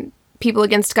People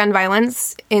Against Gun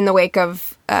Violence in the wake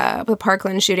of the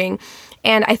Parkland shooting.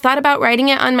 And I thought about writing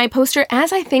it on my poster,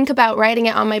 as I think about writing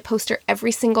it on my poster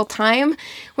every single time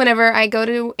whenever I go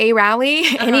to a rally,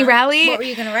 any rally. What were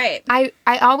you going to write? I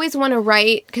always want to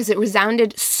write, because it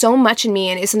resounded so much in me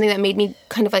and is something that made me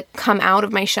kind of like come out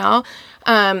of my shell.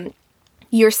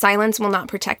 Your silence will not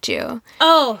protect you.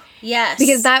 Oh, yes.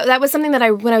 Because that was something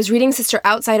that when I was reading Sister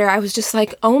Outsider, I was just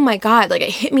like, oh my God, like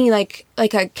it hit me like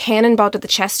a cannonball to the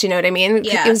chest, you know what I mean?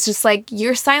 Yeah. It was just like,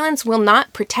 your silence will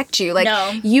not protect you. Like,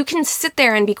 no. You can sit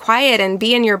there and be quiet and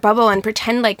be in your bubble and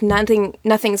pretend like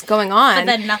nothing's going on. But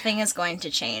then nothing is going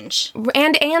to change.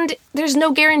 And there's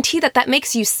no guarantee that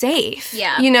makes you safe.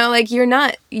 Yeah. You know, like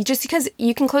just because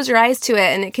you can close your eyes to it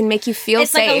and it can make you feel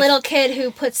it's safe. It's like a little kid who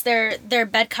puts their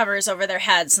bed covers over their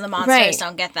heads so the monsters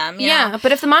don't get them. You know?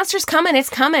 But if the monster's coming,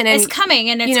 it's coming. And, it's coming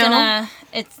and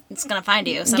it's gonna find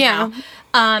you somehow.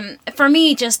 Yeah. For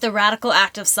me, just the radical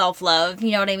act of self-love,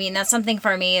 you know what I mean? That's something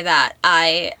for me that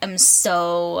I am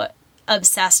so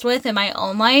obsessed with in my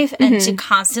own life, and to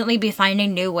constantly be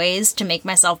finding new ways to make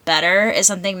myself better is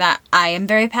something that I am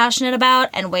very passionate about,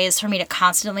 and ways for me to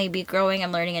constantly be growing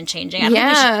and learning and changing. I don't think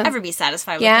we should ever be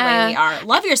satisfied with the way we are.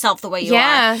 Love yourself the way you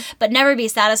are, but never be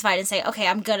satisfied and say, okay,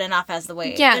 I'm good enough as the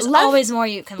way. There's always more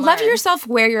you can learn. Love yourself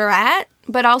where you're at,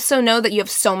 but also know that you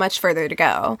have so much further to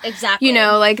go. Exactly. You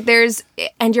know, like you're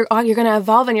going to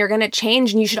evolve and you're going to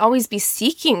change, and you should always be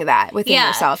seeking that within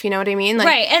yourself. You know what I mean? Like,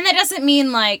 right. And that doesn't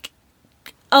mean like,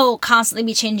 constantly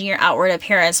be changing your outward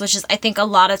appearance, which is, I think, a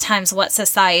lot of times what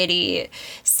society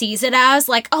sees it as.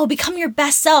 Like, become your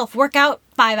best self, work out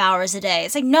 5 hours a day.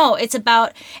 It's like, no, it's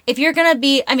about, if you're going to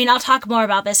be, I mean, I'll talk more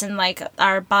about this in like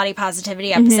our body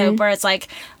positivity episode, where it's like,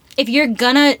 if you're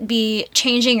gonna be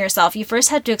changing yourself, you first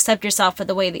have to accept yourself for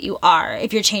the way that you are,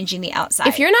 if you're changing the outside.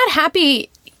 If you're not happy,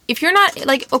 if you're not,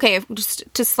 like, okay, just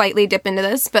to slightly dip into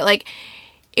this, but like,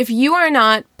 if you are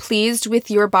not pleased with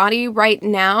your body right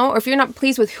now, or if you're not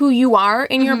pleased with who you are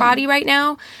in your body right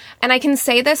now, and I can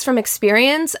say this from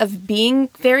experience of being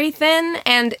very thin,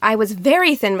 and I was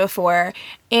very thin before,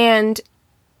 and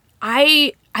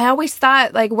I always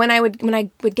thought, like, when I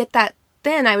would get that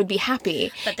thin, I would be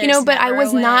happy. But I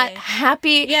was not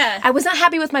happy. Yeah. I was not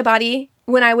happy with my body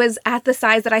when I was at the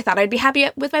size that I thought I'd be happy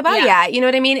with my body at. You know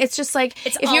what I mean? It's just like,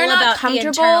 it's if all you're not about comfortable, the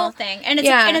internal thing.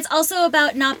 And it's also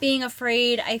about not being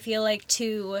afraid, I feel like,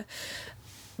 to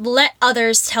let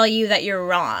others tell you that you're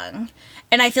wrong.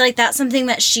 And I feel like that's something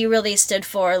that she really stood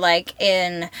for, like,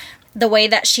 in the way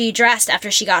that she dressed after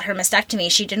she got her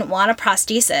mastectomy. She didn't want a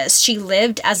prosthesis. She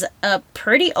lived as a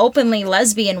pretty openly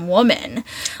lesbian woman.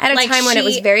 At a time when it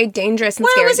was very dangerous and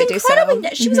scary to do so.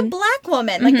 She was a black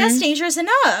woman. Like, that's dangerous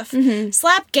enough.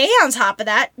 Slap gay on top of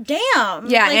that. Damn.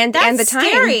 Yeah, like, and the time.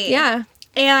 Scary. Yeah.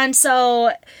 And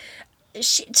so,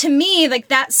 to me, like,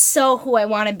 that's so who I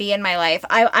want to be in my life.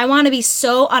 I want to be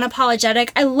so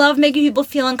unapologetic. I love making people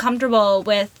feel uncomfortable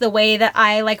with the way that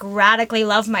I, like, radically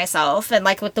love myself, and,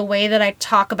 like, with the way that I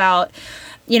talk about,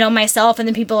 you know, myself and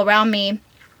the people around me.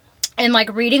 And,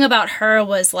 like, reading about her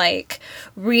was, like,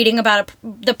 reading about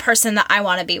the person that I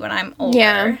want to be when I'm older.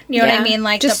 Yeah. You know what I mean?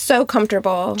 Like, just so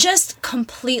comfortable. Just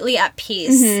completely at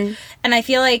peace. And I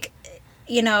feel like,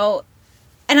 you know,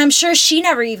 and I'm sure she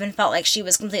never even felt like she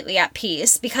was completely at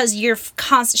peace, because you're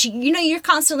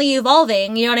constantly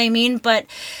evolving, you know what I mean? But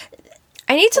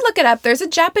I need to look it up. There's a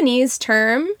Japanese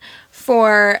term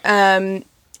for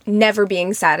never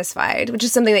being satisfied, which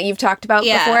is something that you've talked about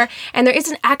before. And there is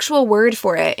an actual word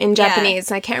for it in Japanese.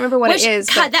 And I can't remember what it is.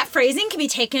 God, that phrasing can be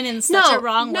taken in such a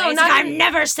wrong way. I'm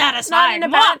never satisfied. Not in a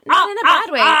bad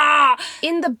way.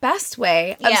 In the best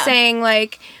way of saying,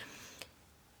 like,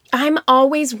 I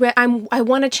always want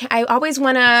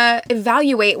to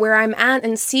evaluate where I'm at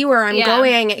and see where I'm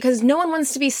going, because no one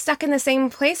wants to be stuck in the same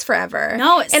place forever.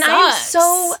 No, it sucks. And I'm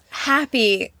so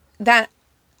happy that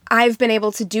I've been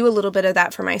able to do a little bit of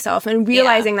that for myself, and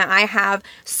realizing that I have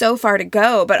so far to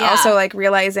go, but also, like,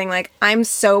 realizing, like, I'm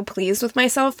so pleased with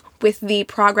myself with the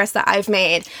progress that I've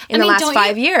made in the last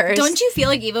 5 years. Don't you feel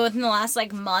like even within the last,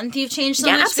 like, month you've changed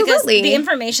so much? Absolutely. Because the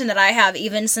information that I have,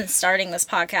 even since starting this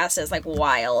podcast, is, like,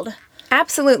 wild.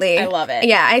 Absolutely. I love it.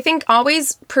 Yeah, I think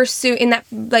always acting in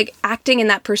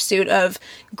that pursuit of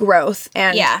growth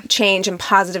and change and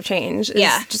positive change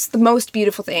is just the most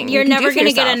beautiful thing. You're never going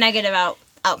to get a negative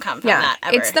outcome from that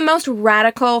ever. It's the most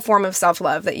radical form of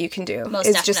self-love that you can do. Most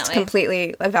is definitely. Just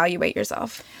completely evaluate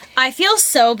yourself. I feel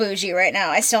so bougie right now.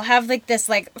 I still have like this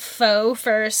like faux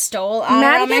fur stole on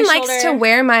Madigan my likes shoulder. to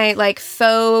wear my like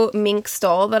faux mink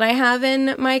stole that I have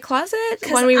in my closet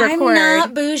when we record. I'm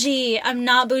not bougie. I'm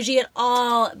not bougie at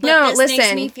all. But No, this listen.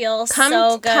 makes me feel come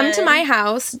so good. Come to my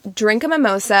house, drink a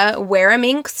mimosa, wear a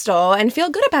mink stole, and feel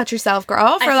good about yourself,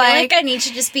 girl. For I feel like I need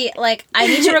to just be like, I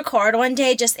need to record one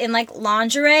day just in like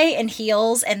lingerie and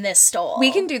heels and this stole.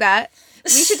 We can do that. We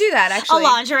should do that, actually. A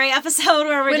lingerie episode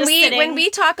where we're sitting. When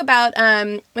we talk about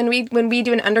when we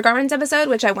do an undergarments episode,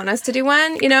 which I want us to do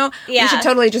one, we should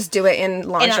totally just do it in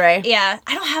lingerie. I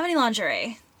don't have any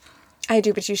lingerie. I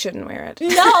do, but you shouldn't wear it. No,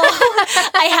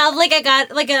 I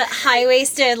got like a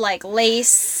high-waisted like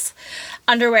lace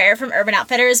underwear from Urban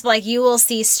Outfitters, but like you will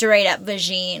see straight up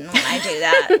vagine when I do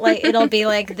that. Like it'll be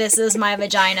like, this is my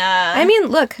vagina. I mean,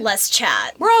 look, let's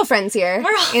chat. We're all friends here.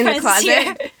 We're all in friends the closet.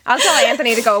 here. I'll tell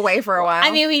Anthony to go away for a while.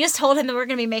 I mean, we just told him that we're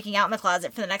going to be making out in the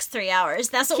closet for the next 3 hours.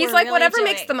 That's what he's we're like, really whatever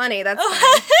doing. makes the money. That's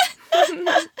fine.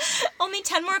 Only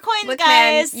 10 more coins, Look,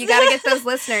 guys. man, you gotta get those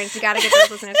listeners.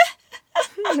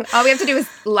 All we have to do is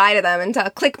lie to them and tell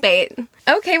clickbait.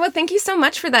 Okay, well, thank you so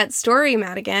much for that story,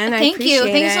 Madigan. Thank you.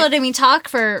 Thanks it. for letting me talk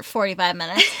for 45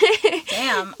 minutes.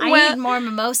 Damn, I need more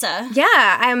mimosa.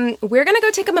 Yeah, we're gonna go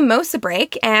take a mimosa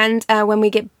break, and when we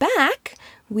get back,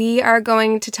 we are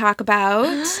going to talk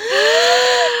about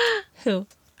Who?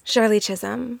 Shirley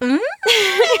Chisholm. I want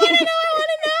to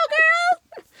know, girl.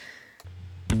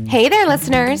 Hey there,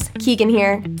 listeners. Keegan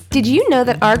here. Did you know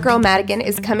that our girl Madigan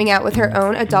is coming out with her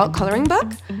own adult coloring book?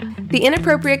 The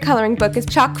Inappropriate Coloring Book is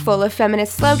chock full of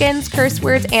feminist slogans, curse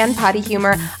words, and potty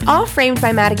humor, all framed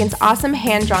by Madigan's awesome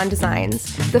hand-drawn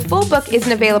designs. The full book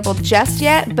isn't available just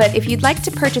yet, but if you'd like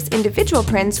to purchase individual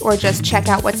prints or just check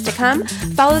out what's to come,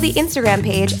 follow the Instagram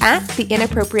page at The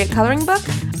Inappropriate Coloring Book,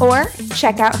 or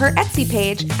check out her Etsy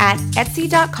page at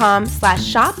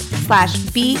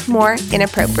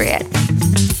etsy.com/shop/be-more-inappropriate.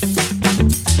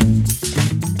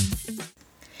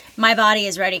 My body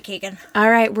is ready, Keegan.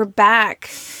 All right, we're back.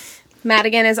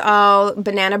 Madigan is all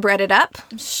banana breaded up.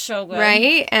 So good.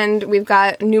 Right? And we've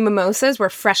got new mimosas. We're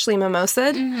freshly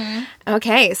mimosa'd. Mm-hmm.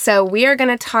 Okay, so we are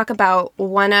going to talk about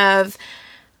one of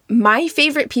my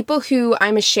favorite people who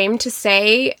I'm ashamed to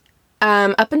say,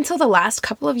 up until the last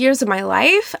couple of years of my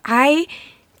life, I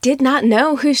did not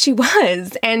know who she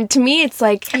was. And to me, it's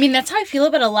like... I mean, that's how I feel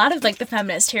about a lot of like the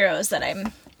feminist heroes that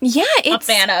I'm a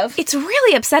fan of. It's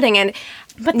really upsetting.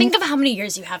 But think of how many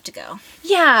years you have to go.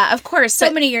 Yeah, of course.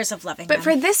 So many years of loving But them.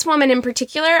 for this woman in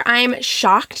particular, I'm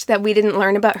shocked that we didn't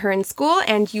learn about her in school,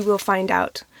 and you will find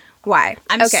out why.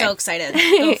 I'm so excited.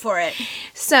 Go for it.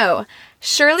 So,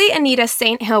 Shirley Anita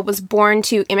St. Hill was born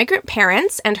to immigrant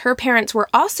parents, and her parents were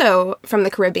also from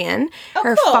the Caribbean.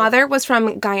 Her father was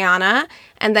from Guyana,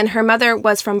 and then her mother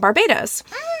was from Barbados.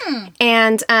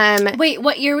 And Wait,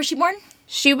 what year was she born?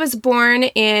 she was born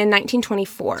in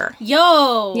 1924.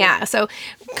 Yo. Yeah, so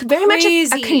very much a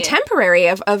contemporary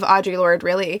of Audre Lorde,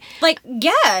 really. Like,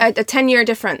 yeah. A 10-year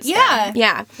difference. Yeah. There.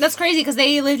 Yeah. That's crazy because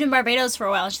they lived in Barbados for a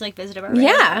while. She, like, visited Barbados.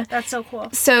 Yeah. That's so cool.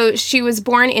 So she was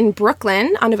born in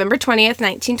Brooklyn on November 20th,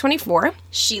 1924.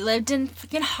 She lived in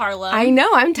freaking Harlem. I know,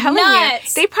 I'm telling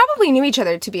Nuts. you. They probably knew each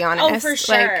other, to be honest. Oh, for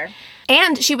sure.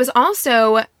 And she was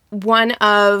also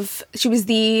she was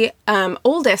the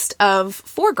oldest of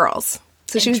 4 girls.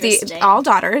 So she was all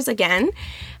daughters again.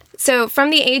 So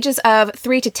from the ages of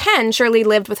 3 to 10, Shirley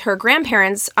lived with her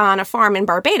grandparents on a farm in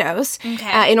Barbados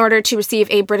in order to receive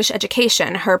a British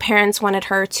education. Her parents wanted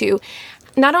her to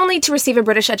not only to receive a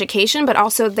British education, but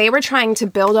also they were trying to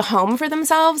build a home for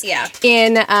themselves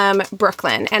in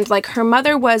Brooklyn. And like her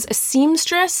mother was a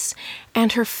seamstress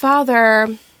and her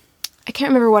father... I can't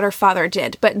remember what her father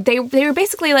did, but they were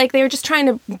basically like, they were just trying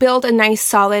to build a nice,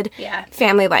 solid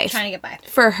family life. Trying to get by.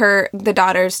 For the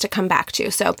daughters to come back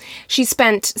to. So she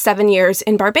spent 7 years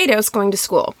in Barbados going to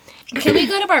school. Can we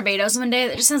go to Barbados one day?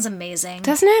 That just sounds amazing.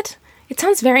 Doesn't it? It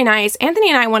sounds very nice. Anthony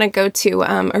and I want to go to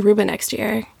Aruba next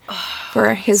year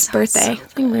for his birthday. I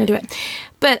think we're going to do it.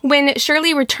 But when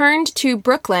Shirley returned to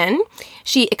Brooklyn,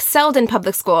 she excelled in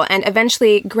public school and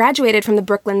eventually graduated from the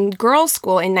Brooklyn Girls'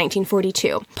 School in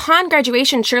 1942. Upon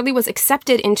graduation, Shirley was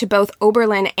accepted into both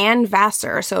Oberlin and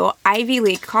Vassar, so Ivy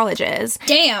League colleges.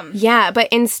 Damn. Yeah, but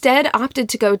instead opted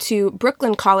to go to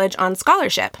Brooklyn College on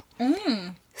scholarship.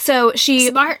 So she...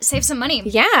 Smart. Save some money.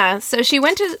 Yeah. So she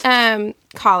went to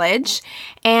college,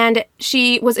 and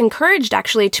she was encouraged,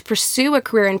 actually, to pursue a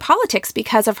career in politics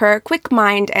because of her quick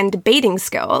mind and debating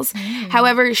skills.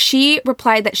 However, she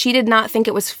replied that she did not think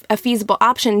it was a feasible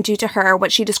option due to her,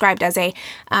 what she described as a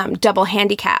double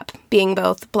handicap, being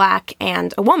both Black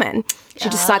and a woman. She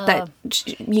just thought that...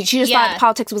 She just thought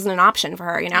politics wasn't an option for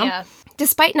her, you know? Yeah.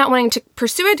 Despite not wanting to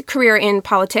pursue a career in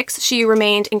politics, she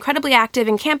remained incredibly active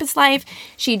in campus life.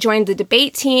 She joined the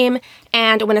debate team,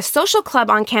 and when a social club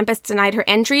on campus denied her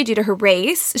entry due to her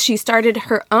race, she started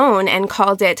her own and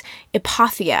called it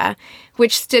Ipothia,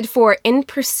 which stood for In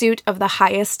Pursuit of the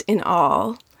Highest in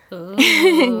All,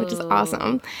 which is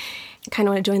awesome. I kind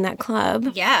of want to join that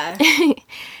club. Yeah. Let's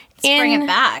bring it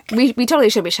back. We totally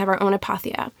should. We should have our own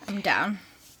Ipothia. I'm down.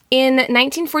 In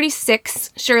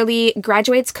 1946, Shirley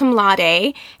graduates cum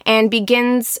laude and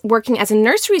begins working as a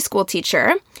nursery school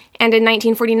teacher. And in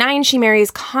 1949, she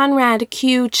marries Conrad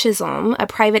Q. Chisholm, a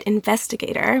private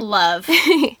investigator. Love.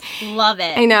 Love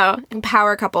it. I know.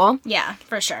 Power couple. Yeah,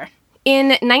 for sure.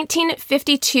 In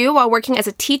 1952, while working as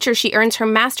a teacher, she earns her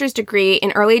master's degree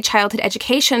in early childhood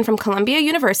education from Columbia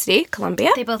University.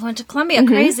 Columbia? They both went to Columbia.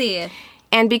 Crazy.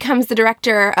 And becomes the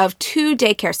director of 2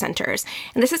 daycare centers.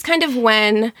 And this is kind of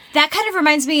when... That kind of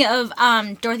reminds me of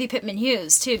Dorothy Pittman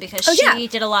Hughes, too, because she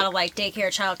did a lot of, like, daycare,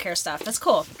 childcare stuff. That's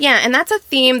cool. Yeah, and that's a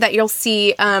theme that you'll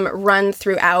see run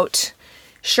throughout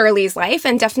Shirley's life,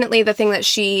 and definitely the thing that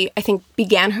she, I think,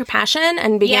 began her passion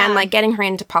and began, like, getting her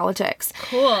into politics.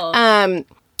 Cool.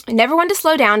 Never one to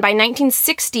slow down. By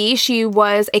 1960, she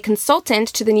was a consultant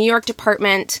to the New York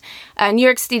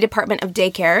City Department of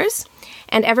Daycares.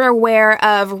 And ever aware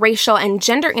of racial and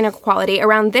gender inequality,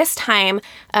 around this time,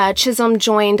 Chisholm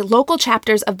joined local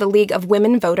chapters of the League of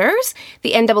Women Voters,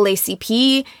 the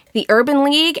NAACP, the Urban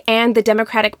League, and the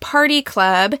Democratic Party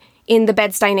Club in the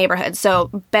Bed-Stuy neighborhood. So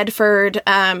Bedford,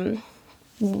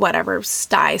 whatever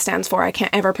Stuy stands for, I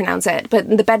can't ever pronounce it,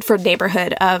 but the Bedford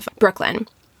neighborhood of Brooklyn.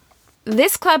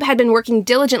 This club had been working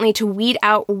diligently to weed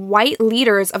out white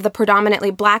leaders of the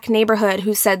predominantly Black neighborhood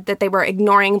who said that they were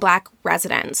ignoring Black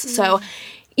residents. So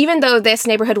even though this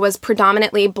neighborhood was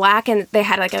predominantly Black and they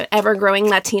had like an ever-growing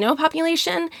Latino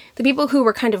population, the people who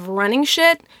were kind of running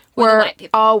shit were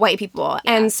all white people.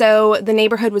 Yeah. And so the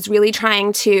neighborhood was really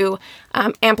trying to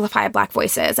amplify Black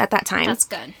voices at that time. That's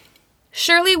good.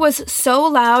 Shirley was so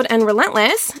loud and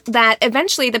relentless that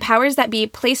eventually the powers that be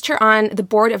placed her on the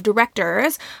board of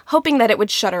directors, hoping that it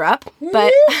would shut her up.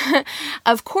 But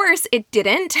of course it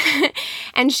didn't.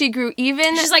 And she grew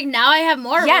even... She's like, now I have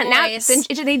more voice.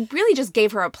 Now they really just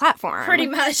gave her a platform. Pretty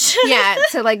much. Yeah,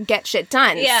 to like get shit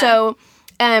done. Yeah. So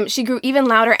she grew even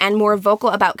louder and more vocal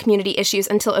about community issues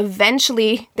until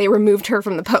eventually they removed her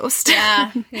from the post.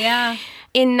 Yeah, yeah.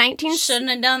 Shouldn't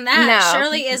have done that. No.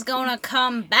 Shirley is going to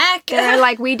come back. They're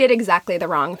like, we did exactly the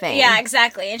wrong thing. Yeah,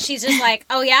 exactly. And she's just like,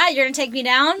 oh yeah, you're going to take me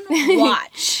down?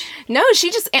 Watch. No,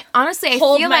 she just, honestly, I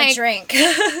Hold feel my like drink.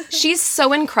 she's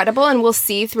so incredible, and we'll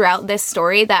see throughout this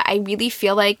story that I really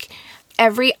feel like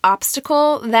every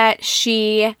obstacle that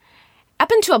she...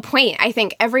 Up until a point, I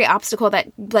think every obstacle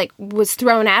that like was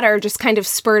thrown at her just kind of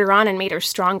spurred her on and made her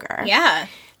stronger. Yeah.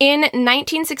 In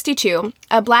 1962,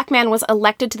 a Black man was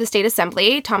elected to the state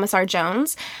assembly, Thomas R.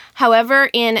 Jones. However,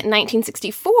 in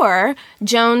 1964,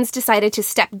 Jones decided to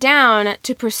step down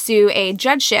to pursue a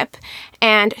judgeship.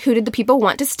 And who did the people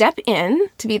want to step in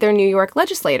to be their New York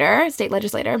state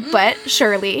legislator? But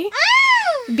Shirley.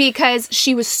 Because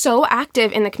she was so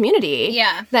active in the community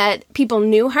that people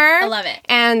knew her. I love it.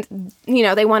 And, you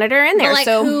know, they wanted her in there.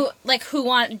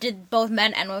 Did both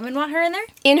men and women want her in there?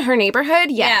 In her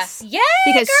neighborhood, yes. Yeah.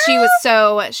 Because she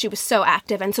was so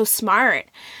active and so smart.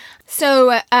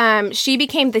 So she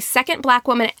became the second Black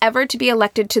woman ever to be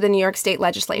elected to the New York State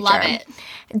Legislature. Love it.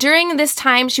 During this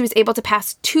time, she was able to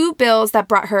pass 2 bills that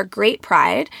brought her great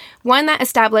pride. One that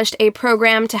established a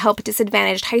program to help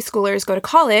disadvantaged high schoolers go to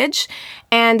college,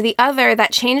 and the other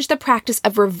that changed the practice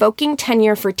of revoking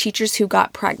tenure for teachers who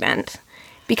got pregnant.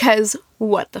 Because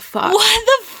what the fuck? What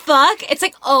the fuck? It's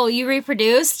like, oh, you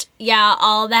reproduced? Yeah,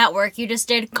 all that work you just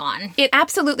did, gone. It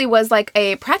absolutely was like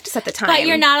a practice at the time. But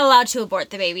you're not allowed to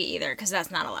abort the baby either, because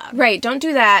that's not allowed. Right, don't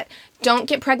do that. Don't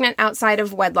get pregnant outside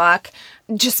of wedlock.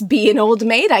 Just be an old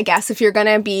maid, I guess, if you're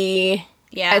gonna be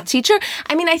a teacher.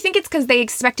 I mean, I think it's because they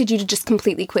expected you to just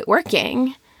completely quit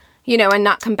working, you know, and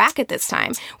not come back at this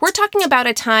time. We're talking about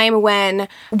a time when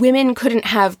women couldn't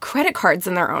have credit cards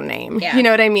in their own name. Yeah. You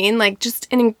know what I mean? Like, just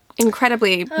an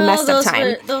incredibly messed up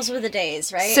time. Those were the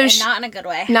days, right? So and not in a good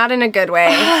way. Not in a good way.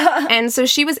 And so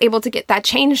she was able to get that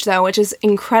changed, though, which is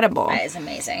incredible. That is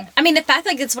amazing. I mean, the fact,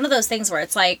 like, it's one of those things where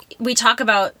it's like, we talk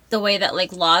about the way that,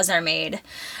 like, laws are made.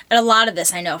 And a lot of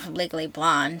this I know from Legally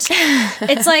Blonde.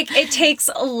 It's like, it takes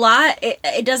a lot.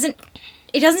 It doesn't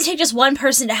take just one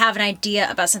person to have an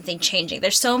idea about something changing.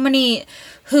 There's so many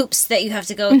hoops that you have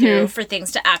to go through for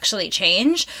things to actually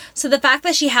change. So the fact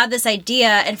that she had this idea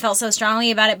and felt so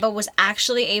strongly about it, but was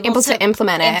actually able to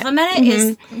implement it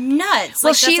is nuts.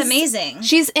 Well, like, that's amazing.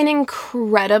 She's an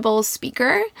incredible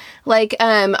speaker. Like,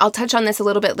 I'll touch on this a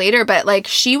little bit later, but like,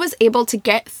 she was able to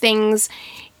get things.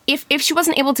 If she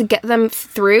wasn't able to get them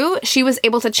through, she was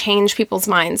able to change people's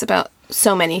minds about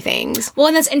so many things. Well,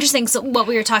 and that's interesting. So what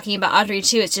we were talking about, Audre,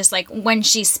 too, it's just like when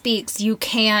she speaks, you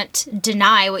can't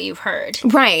deny what you've heard.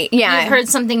 Right, yeah. You've heard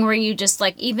something where you just,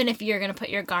 like, even if you're going to put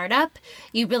your guard up,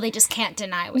 you really just can't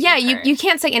deny what you've heard. You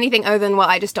can't say anything other than, well,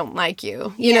 I just don't like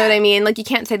you. You know what I mean? Like, you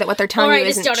can't say that what they're telling you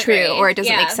isn't true or it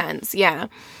doesn't make sense. Yeah.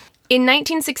 In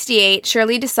 1968,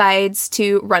 Shirley decides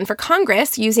to run for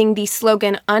Congress using the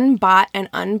slogan "Unbought and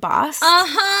Unbossed,"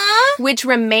 which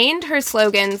remained her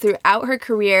slogan throughout her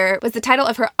career, was the title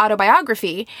of her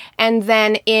autobiography. And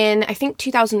then in, I think,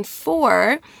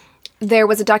 2004, there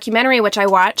was a documentary which I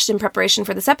watched in preparation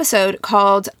for this episode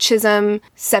called Chisholm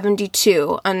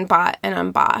 72, Unbought and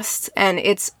Unbossed. And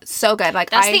it's so good. Like,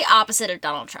 that's the opposite of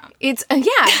Donald Trump. It's,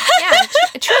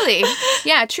 truly.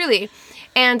 Yeah, truly.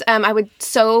 And I would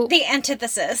the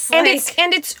antithesis. And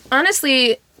it's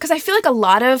honestly, because I feel like a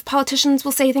lot of politicians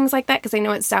will say things like that because they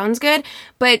know it sounds good.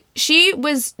 But she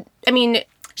was, I mean,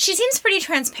 she seems pretty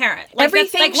transparent. Like,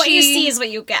 everything, like, what you see is what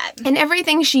you get. And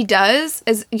everything she does,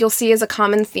 as you'll see, is a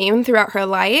common theme throughout her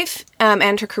life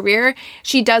and her career.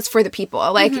 She does for the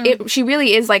people. Like, she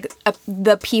really is like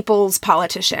the people's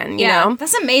politician. You know?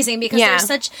 That's amazing because there's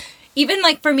such, even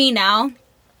like for me now,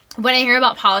 when I hear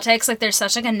about politics, like, there's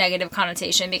such, like, a negative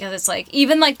connotation because it's, like,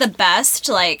 even, like, the best,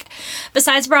 like,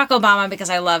 besides Barack Obama, because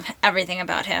I love everything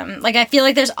about him, like, I feel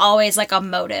like there's always, like, a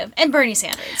motive. And Bernie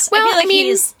Sanders. Well, I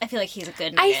feel like he's a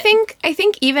good nugget. I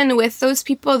think even with those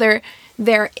people,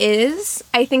 there is.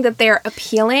 I think that they're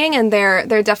appealing and they're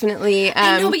definitely.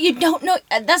 I know, but you don't know.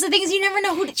 That's the thing, is you never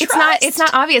know who to trust. It's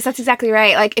not obvious. That's exactly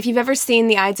right. Like, if you've ever seen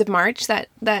The Ides of March, that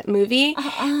movie,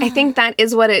 I think that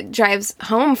is what it drives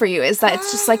home for you. Is that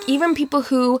it's just like even people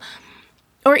who,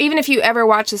 or even if you ever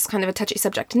watch this, kind of a touchy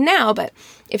subject now, but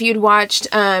if you'd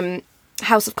watched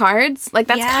House of Cards, like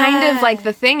that's kind of like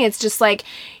the thing. It's just like.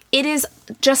 It is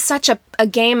just such a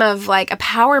game of, like, a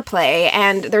power play,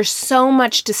 and there's so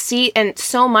much deceit, and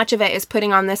so much of it is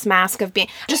putting on this mask of being...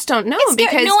 Just don't know,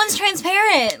 because... No one's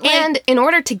transparent. Like, and in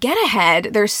order to get ahead,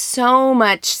 there's so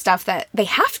much stuff that they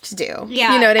have to do.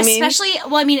 Yeah. You know what I mean? Especially,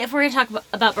 well, I mean, if we're going to talk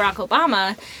about Barack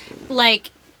Obama,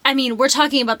 like, I mean, we're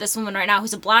talking about this woman right now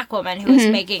who's a black woman who is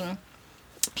making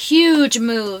huge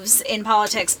moves in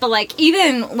politics, but, like,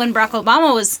 even when Barack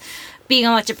Obama was... being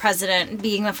elected president,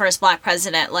 being the first black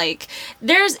president, like,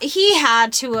 he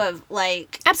had to have,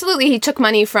 like... Absolutely, he took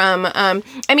money from, there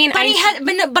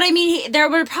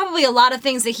were probably a lot of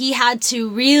things that he had to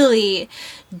really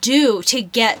do to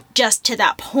get just to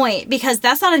that point, because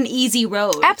that's not an easy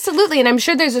road. Absolutely, and I'm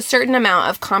sure there's a certain amount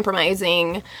of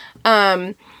compromising,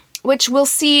 which we'll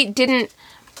see didn't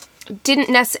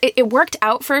necessarily... It worked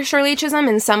out for Shirley Chisholm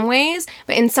in some ways,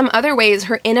 but in some other ways,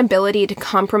 her inability to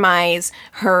compromise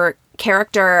her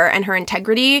character and her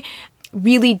integrity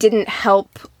really didn't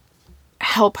help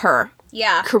her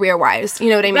career-wise. You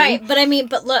know what I mean? Right,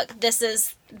 but look, this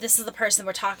is the person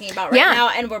we're talking about right now,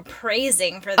 and we're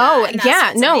praising for that. Oh,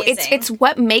 yeah, no, it's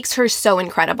what makes her so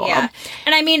incredible. Yeah,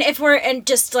 and I mean, and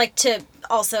just, like, to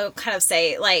also kind of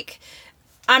say, like,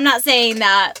 I'm not saying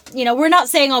that, you know, we're not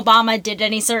saying Obama did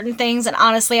any certain things, and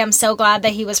honestly, I'm so glad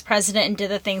that he was president and did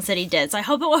the things that he did. So I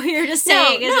hope that what we were just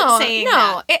saying isn't saying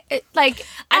that. Like,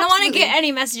 I don't want to get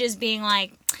any messages being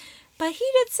like, but he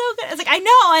did so good. It's like, I know,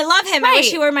 I love him. Right. I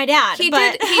wish he were my dad.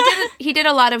 He did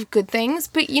a lot of good things,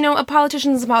 but, you know, a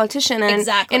politician is a politician, and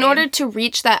in order to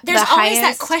reach that, there's always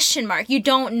that question mark. You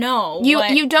don't know.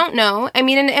 You don't know. I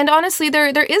mean, and honestly, there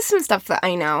is some stuff that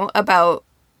I know about,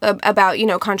 you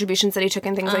know, contributions that he took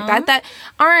and things like that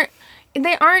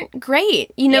aren't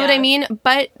great. You know what I mean?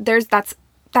 But that's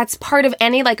part of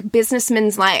any, like,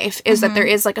 businessman's life, is that there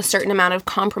is, like, a certain amount of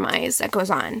compromise that goes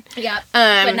on. Yeah.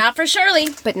 But not for Shirley.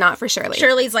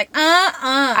 Shirley's like,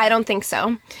 I don't think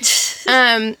so.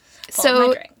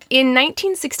 So in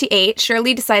 1968,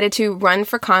 Shirley decided to run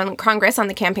for Congress on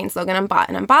the campaign slogan "Unbought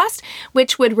and Unbossed,"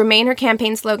 which would remain her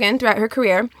campaign slogan throughout her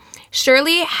career.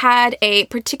 Shirley had a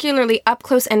particularly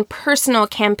up-close and personal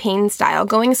campaign style,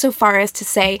 going so far as to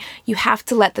say, you have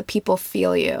to let the people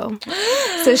feel you.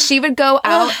 So she would go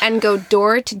out and go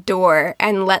door to door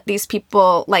and let these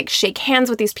people, like, shake hands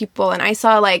with these people. And I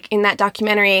saw, like, in that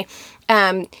documentary,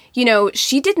 you know,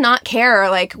 she did not care,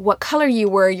 like, what color you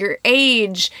were, your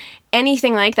age,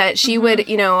 anything like that. She would,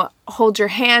 you know, hold your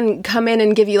hand, come in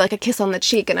and give you, like, a kiss on the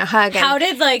cheek and a hug. How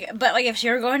did, like, but, like, if she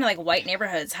were going to, like, white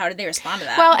neighborhoods, how did they respond to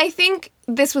that? Well, I think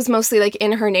this was mostly, like,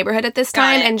 in her neighborhood at this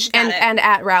time and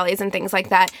at rallies and things like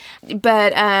that.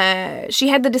 But she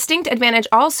had the distinct advantage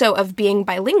also of being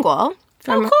bilingual.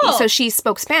 Cool. So she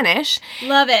spoke Spanish.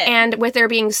 Love it. And with there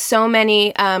being so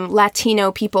many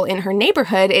Latino people in her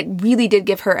neighborhood, it really did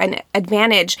give her an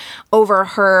advantage over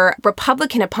her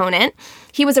Republican opponent.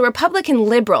 He was a Republican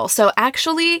liberal, so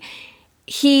actually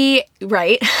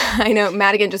right, I know,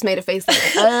 Madigan just made a face like,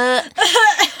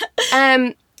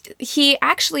 he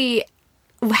actually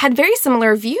had very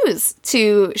similar views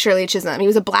to Shirley Chisholm. He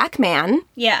was a black man.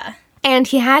 Yeah. And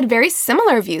he had very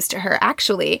similar views to her,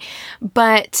 actually.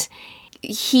 But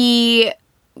he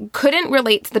couldn't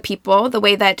relate to the people the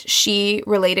way that she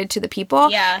related to the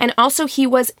people. Yeah. And also he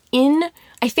was in,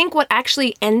 I think what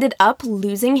actually ended up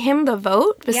losing him the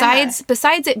vote,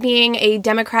 besides it being a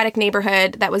Democratic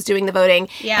neighborhood that was doing the voting,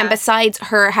 and besides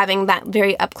her having that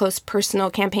very up-close personal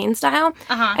campaign style,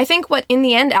 I think what in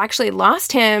the end actually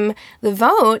lost him the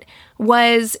vote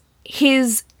was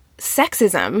his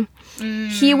sexism.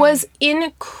 He was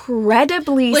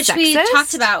incredibly sexist. Which we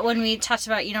talked about when we talked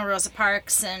about, you know, Rosa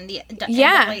Parks and the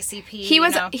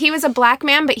NAACP. He was a black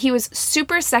man, but he was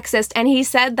super sexist, and he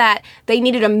said that they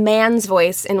needed a man's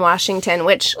voice in Washington,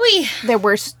 which there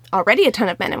were already a ton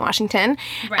of men in Washington.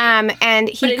 Right. And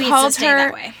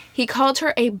he called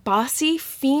her a bossy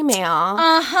female.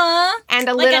 And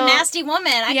a little, like a nasty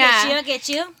woman. I get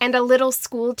you. And a little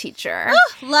school teacher.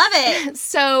 Ooh, love it.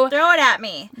 So throw it at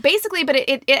me. Basically, but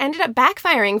it ended up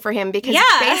backfiring for him because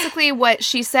basically what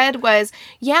she said was,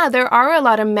 there are a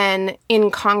lot of men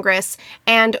in Congress,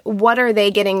 and what are they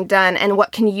getting done, and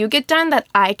what can you get done that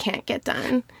I can't get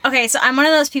done? Okay, so I'm one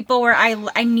of those people where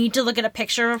I need to look at a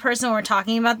picture of a person when we're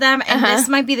talking about them, and this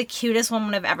might be the cutest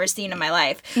woman I've ever seen in my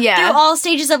life. Yeah. Through all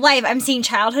stages of life. I'm seeing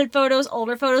childhood photos,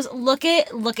 older photos. Look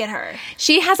at her.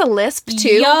 She has a lisp too.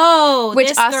 She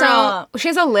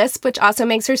has a lisp, which also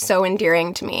makes her so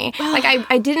endearing to me. Like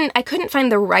I couldn't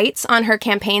find the rights on her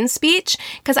campaign speech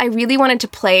because I really wanted to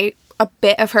play a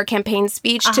bit of her campaign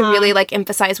speech to really like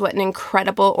emphasize what an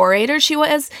incredible orator she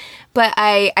was, but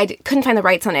I couldn't find the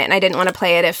rights on it, and I didn't want to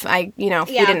play it if we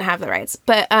didn't have the rights.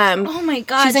 But oh my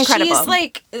god, she's incredible. She's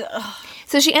like.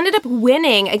 So she ended up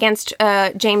winning against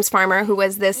James Farmer, who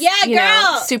was this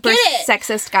super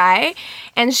sexist guy.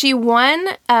 And she won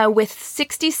with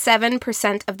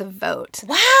 67% of the vote.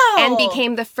 Wow. And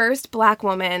became the first black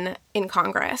woman in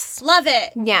Congress. Love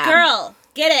it. Yeah. Girl,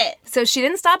 get it. So she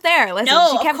didn't stop there. Listen,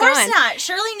 no, she kept of course going. not.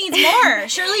 Shirley needs more.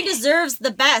 Shirley deserves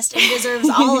the best and deserves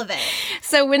all of it.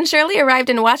 So when Shirley arrived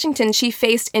in Washington, she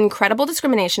faced incredible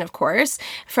discrimination, of course,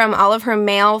 from all of her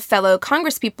male fellow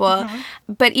congresspeople.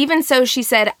 But even so, she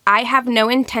said, I have no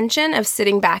intention of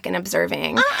sitting back and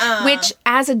observing. Which,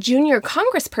 as a junior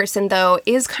congressperson, though,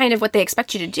 is kind of what they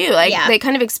expect you to do. Like, they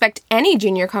kind of expect any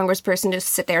junior congressperson to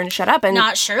sit there and shut up and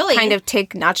not Shirley.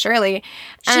 Not Shirley.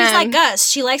 She's like us.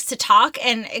 She likes to talk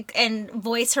and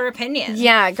voice her opinion.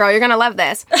 Yeah, girl, you're going to love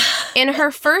this. In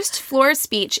her first floor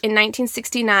speech in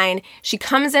 1969, she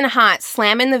comes in hot,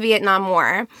 slamming the Vietnam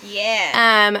War.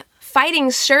 Yeah. Fighting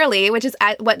Shirley, which is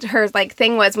what her like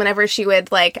thing was whenever she would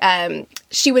like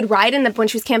she would ride when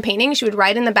she was campaigning, she would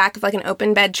ride in the back of like an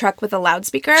open bed truck with a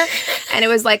loudspeaker, and it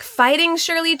was like fighting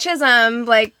Shirley Chisholm,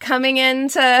 like coming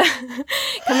into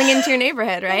your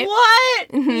neighborhood, right? What?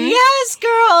 Yes,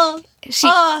 girl.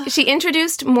 She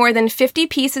introduced more than 50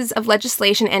 pieces of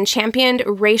legislation and championed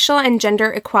racial and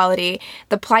gender equality,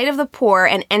 the plight of the poor,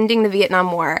 and ending the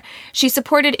Vietnam War. She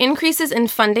supported increases in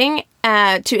funding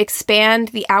to expand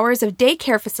the hours of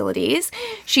daycare facilities.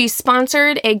 She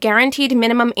sponsored a guaranteed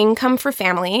minimum income for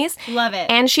families. Love it.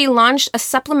 And she launched a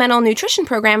supplemental nutrition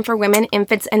program for women,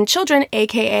 infants, and children,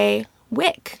 aka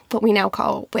WIC, what we now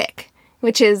call WIC,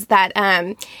 which is that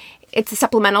it's a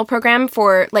supplemental program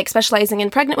for like specializing in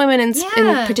pregnant women in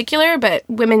particular, but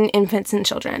women, infants, and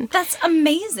children. That's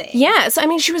amazing. Yeah. So, I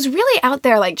mean, she was really out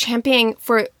there like championing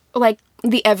for like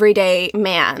the everyday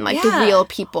man, like the real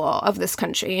people of this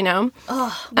country, you know?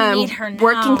 Oh, we need her now.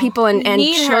 Working people and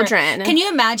children. Her. Can you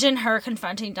imagine her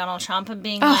confronting Donald Trump and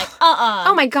being like,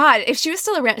 Oh my God. If she was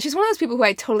still around, she's one of those people who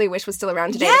I totally wish was still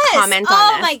around today to comment on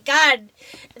this. Oh my God.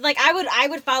 like, I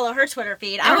would follow her Twitter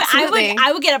feed. Absolutely.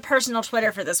 I would get a personal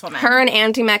Twitter for this woman. Her and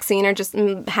Auntie Maxine are just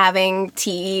having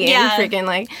tea and freaking,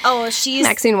 like, she's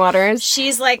Maxine Waters.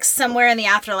 She's, like, somewhere in the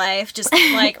afterlife, just,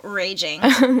 like, raging.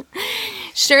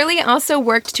 Shirley also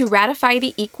worked to ratify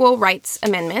the Equal Rights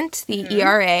Amendment, the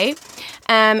ERA,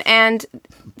 and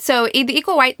so the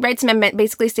Equal Rights Amendment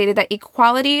basically stated that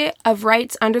equality of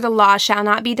rights under the law shall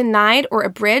not be denied or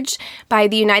abridged by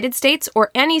the United States or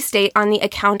any state on the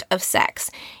account of sex.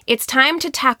 It's time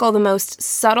to tackle the most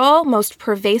subtle, most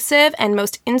pervasive, and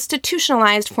most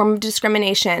institutionalized form of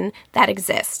discrimination that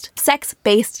exists.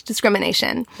 Sex-based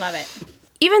discrimination. Love it.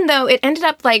 Even though it ended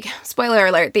up, like, spoiler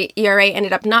alert, the ERA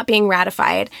ended up not being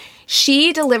ratified,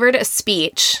 she delivered a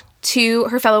speech to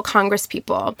her fellow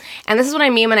Congresspeople. And this is what I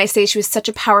mean when I say she was such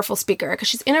a powerful speaker, because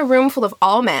she's in a room full of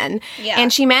all men. Yeah.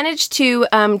 And she managed to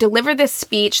deliver this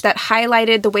speech that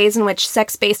highlighted the ways in which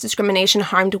sex-based discrimination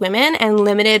harmed women and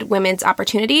limited women's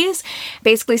opportunities,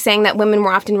 basically saying that women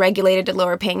were often regulated to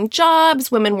lower-paying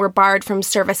jobs, women were barred from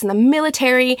service in the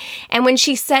military. And when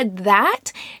she said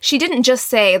that, she didn't just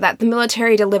say that the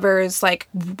military delivers, like,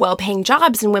 well-paying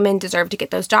jobs and women deserve to get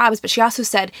those jobs, but she also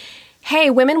said,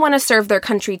 hey, women want to serve their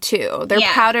country too. They're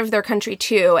proud of their country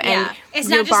too, and it's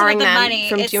you're not just barring about the them money,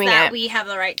 from it's doing that it. we have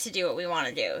the right to do what we want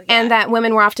to do. Yeah. And that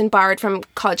women were often barred from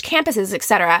college campuses,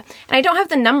 etc. And I don't have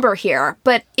the number here,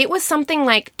 but it was something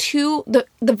like the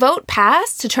vote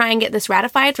passed to try and get this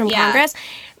ratified from Congress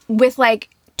with like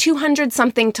 200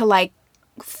 something to like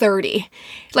 30.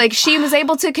 Like, she was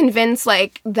able to convince,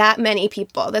 like, that many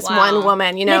people, this one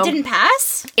woman, you know. And it didn't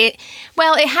pass? It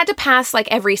had to pass, like,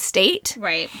 every state.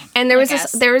 Right. And there was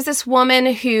this woman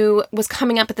who was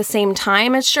coming up at the same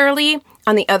time as Shirley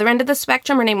on the other end of the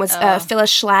spectrum. Her name was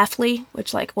Phyllis Schlafly,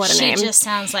 which, like, what a name. She just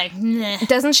sounds like, meh.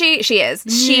 Doesn't she? She is.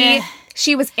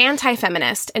 She was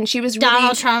anti-feminist, and she was really...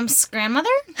 Donald Trump's grandmother?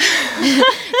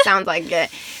 Sounds like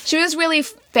it. She was really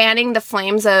fanning the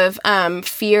flames of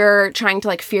fear, trying to,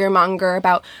 like, fear-monger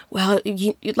about, well,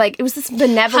 like, it was this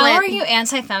benevolent... How are you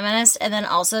anti-feminist and then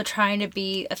also trying to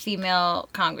be a female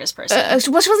congressperson? Well,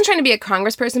 she wasn't trying to be a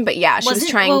congressperson, but yeah, she was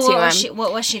trying to...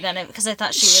 What was she then? Because I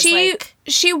thought she was, like...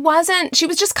 She wasn't... She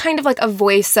was just kind of, like, a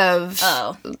voice of...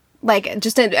 Oh. Like,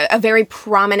 just a very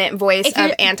prominent voice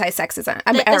of anti-sexism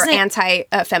or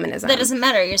anti-feminism. That doesn't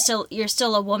matter. You're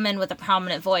still a woman with a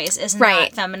prominent voice. Isn't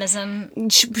that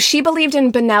feminism? She believed in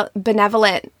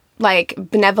benevolent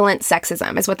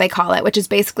sexism is what they call it, which is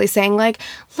basically saying, like,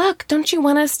 look, don't you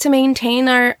want us to maintain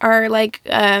our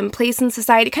place in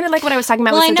society? Kind of like what I was talking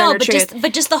about with some gender truth.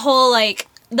 But just the whole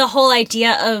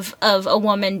idea of a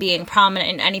woman being prominent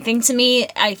in anything, to me,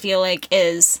 I feel like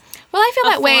is... Well, I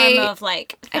feel that way. Of,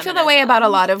 like, I feel that way about a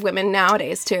lot of women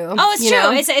nowadays too. Oh, it's true.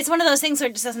 Know? It's one of those things where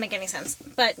it just doesn't make any sense.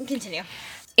 But continue.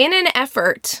 In an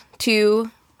effort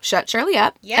to shut Shirley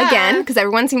up again, because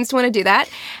everyone seems to want to do that,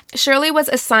 Shirley was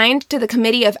assigned to the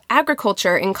Committee of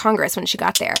Agriculture in Congress when she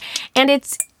got there, and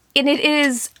it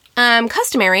is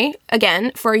customary,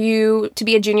 again, for you to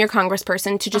be a junior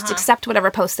congressperson to just accept whatever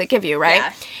post they give you, right?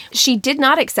 Yeah. She did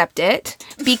not accept it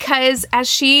because, as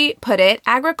she put it,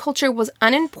 agriculture was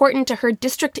unimportant to her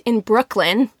district in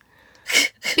Brooklyn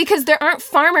because there aren't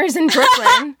farmers in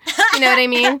Brooklyn. You know what I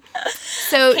mean?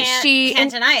 So can't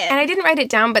deny it. And I didn't write it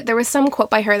down, but there was some quote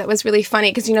by her that was really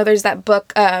funny because, you know, there's that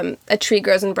book, A Tree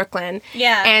Grows in Brooklyn.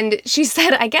 Yeah. And she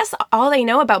said, I guess all they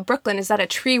know about Brooklyn is that a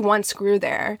tree once grew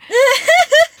there.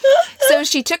 So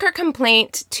she took her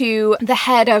complaint to the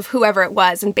head of whoever it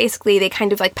was, and basically they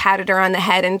kind of like patted her on the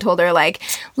head and told her, like,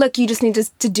 look, you just need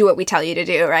to do what we tell you to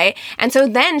do, right? And so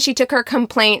then she took her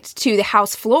complaint to the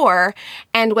House floor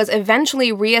and was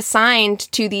eventually reassigned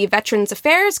to the Veterans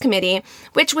Affairs Committee,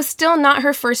 which was still not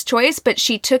her first choice, but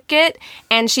she took it,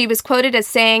 and she was quoted as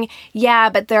saying, yeah,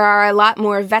 but there are a lot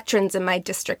more veterans in my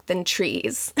district than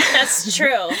trees. That's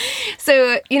true.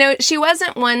 So, you know, she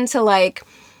wasn't one to, like...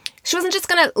 She wasn't just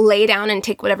going to lay down and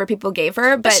take whatever people gave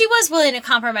her, but she was willing to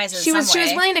compromise in some way. She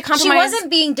was willing to compromise. She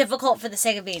wasn't being difficult for the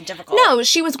sake of being difficult. No,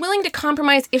 she was willing to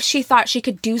compromise if she thought she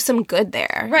could do some good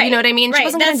there. Right. You know what I mean? Right. She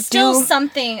wasn't That's still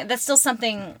something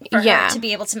for her to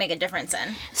be able to make a difference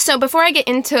in. So before I get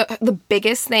into the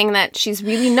biggest thing that she's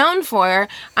really known for,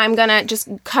 I'm going to just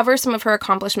cover some of her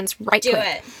accomplishments quick. Do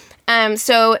it.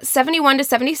 So 71 to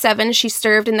 77, she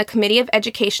served in the Committee of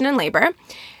Education and Labor.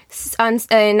 In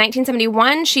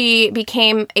 1971, she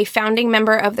became a founding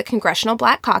member of the Congressional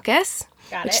Black Caucus,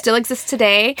 which still exists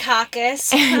today. Caucus.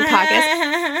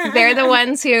 They're the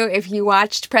ones who, if you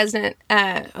watched President...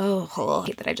 I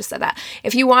hate that I just said that.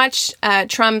 If you watched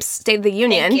Trump's State of the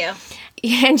Union... Thank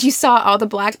you. And you saw all the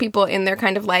black people in their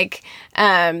kind of like...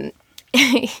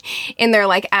 in their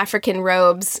like African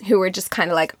robes who were just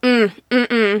kind of like,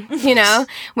 you know,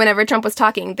 whenever Trump was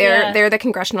talking. They're the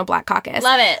Congressional Black Caucus.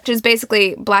 Love it. Which is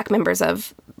basically black members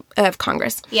of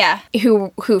Congress. Yeah.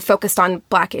 Who focused on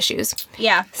black issues.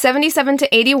 Yeah. 77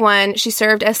 to 81, she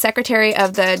served as secretary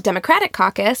of the Democratic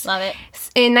Caucus. Love it.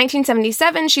 In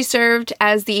 1977, she served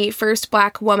as the first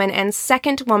black woman and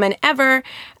second woman ever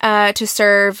to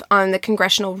serve on the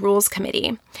Congressional Rules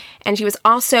Committee. And she was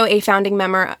also a founding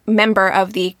member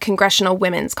of the Congressional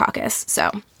Women's Caucus. So,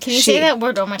 can you say that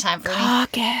word one more time for me?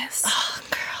 Caucus. Oh,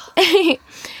 girl.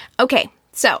 Okay,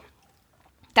 so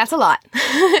that's a lot.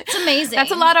 It's amazing.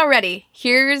 That's a lot already.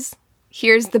 Here's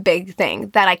the big thing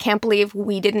that I can't believe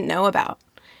we didn't know about.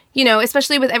 You know,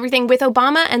 especially with everything with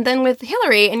Obama and then with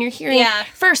Hillary, and you're hearing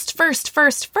first.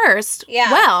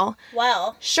 Yeah.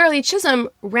 Well, Shirley Chisholm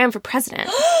ran for president.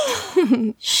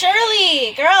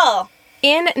 Shirley, girl.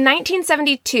 In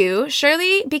 1972,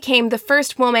 Shirley became the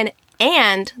first woman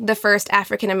and the first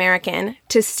African American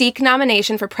to seek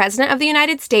nomination for president of the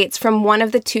United States from one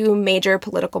of the two major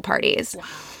political parties. Wow.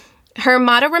 Her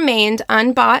motto remained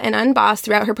unbought and unbossed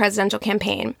throughout her presidential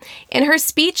campaign. In her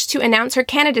speech to announce her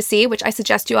candidacy, which I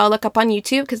suggest you all look up on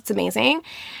YouTube because it's amazing,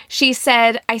 she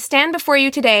said, "I stand before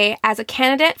you today as a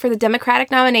candidate for the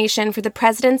Democratic nomination for the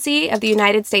presidency of the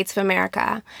United States of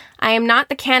America. I am not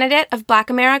the candidate of Black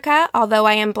America, although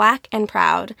I am Black and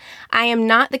proud. I am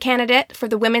not the candidate for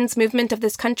the women's movement of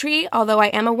this country, although I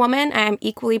am a woman. I am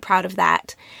equally proud of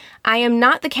that. I am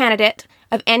not the candidate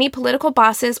of any political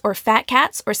bosses or fat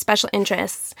cats or special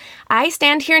interests. I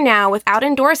stand here now without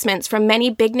endorsements from many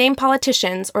big-name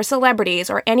politicians or celebrities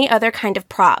or any other kind of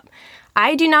prop.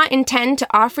 I do not intend to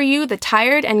offer you the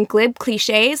tired and glib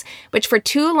cliches which for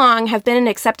too long have been an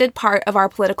accepted part of our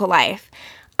political life.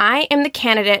 I am the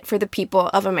candidate for the people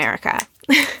of America."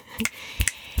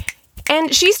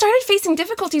 And she started facing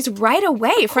difficulties right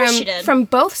away from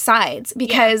both sides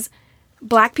because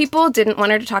Black people didn't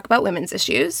want her to talk about women's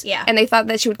issues. Yeah. And they thought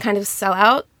that she would kind of sell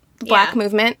out the Black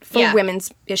movement for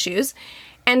women's issues.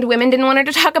 And women didn't want her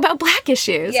to talk about Black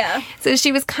issues. Yeah. So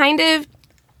she was kind of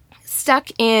stuck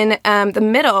in the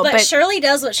middle. But Shirley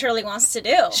does what Shirley wants to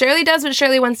do. Shirley does what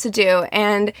Shirley wants to do.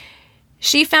 And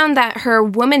she found that her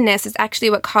womanness is actually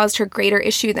what caused her greater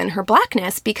issue than her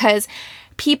Blackness, because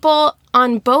people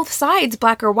on both sides,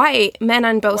 Black or white, men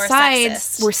on both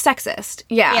sides, were sexist.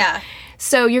 Yeah.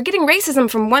 So you're getting racism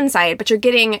from one side, but you're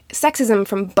getting sexism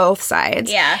from both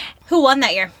sides. Yeah. Who won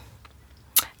that year?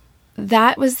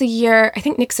 That was the year, I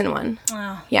think Nixon won.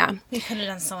 Oh. Yeah. We could have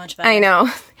done so much better. I know.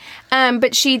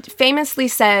 But she famously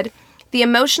said, "The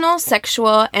emotional,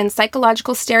 sexual, and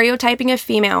psychological stereotyping of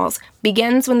females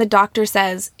begins when the doctor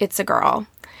says it's a girl.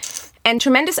 And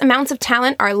tremendous amounts of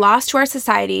talent are lost to our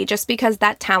society just because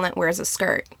that talent wears a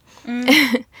skirt."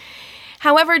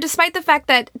 However, despite the fact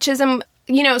that Chisholm,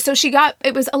 you know, so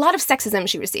it was a lot of sexism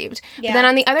she received. Yeah. But then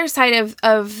on the other side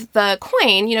of the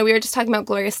coin, you know, we were just talking about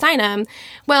Gloria Steinem.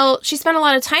 Well, she spent a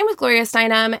lot of time with Gloria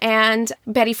Steinem and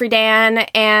Betty Friedan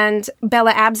and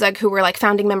Bella Abzug, who were like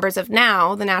founding members of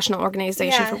NOW, the National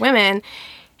Organization for Women.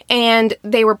 And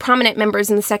they were prominent members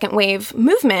in the second wave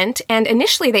movement. And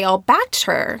initially, they all backed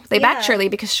her. They backed Shirley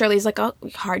because Shirley's like a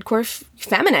hardcore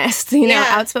feminist, you know,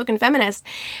 outspoken feminist.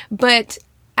 But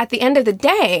at the end of the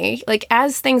day, like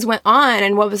as things went on,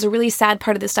 and what was a really sad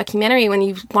part of this documentary when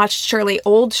you watched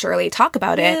old Shirley talk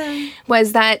about it,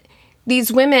 was that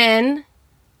these women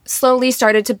slowly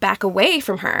started to back away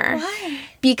from her. Why?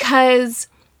 Because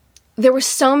there were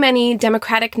so many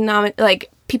Democratic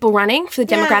people running for the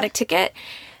Democratic ticket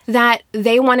that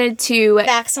they wanted to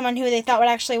back someone who they thought would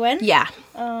actually win. Yeah.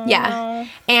 Yeah.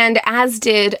 And as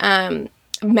did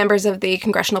members of the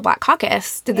Congressional Black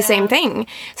Caucus did the same thing.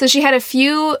 So she had a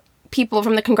few people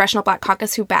from the Congressional Black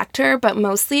Caucus who backed her, but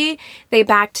mostly they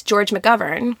backed George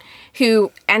McGovern,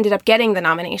 who ended up getting the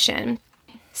nomination.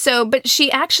 So, but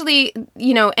she actually,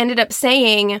 you know, ended up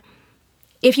saying,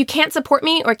 "If you can't support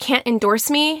me or can't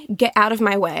endorse me, get out of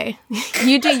my way.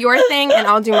 You do your thing and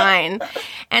I'll do mine."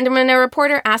 And when a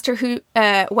reporter asked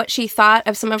her what she thought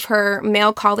of some of her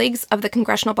male colleagues of the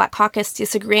Congressional Black Caucus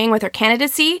disagreeing with her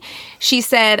candidacy, she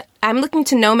said, "I'm looking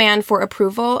to no man for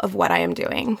approval of what I am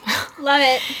doing." Love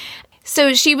it.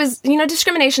 So she was, you know,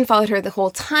 discrimination followed her the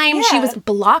whole time. Yeah. She was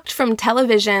blocked from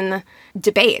television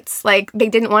debates. Like, they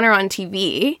didn't want her on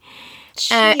TV.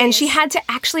 And she had to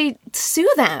actually sue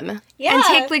them and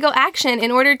take legal action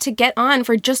in order to get on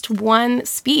for just one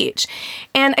speech.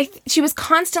 And she was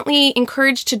constantly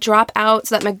encouraged to drop out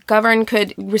so that McGovern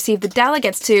could receive the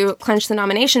delegates to clinch the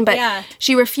nomination. But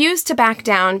she refused to back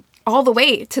down all the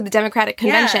way to the Democratic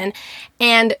Convention.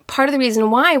 And part of the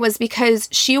reason why was because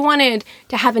she wanted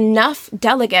to have enough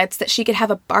delegates that she could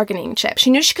have a bargaining chip. She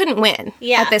knew she couldn't win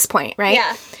at this point, right?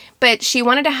 Yeah. But she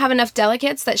wanted to have enough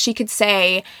delegates that she could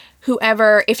say,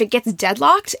 whoever, if it gets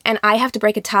deadlocked and I have to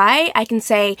break a tie, I can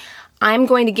say, I'm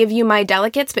going to give you my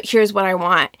delegates, but here's what I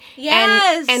want.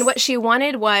 Yes. And what she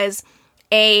wanted was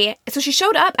so she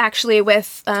showed up actually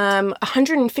with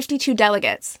 152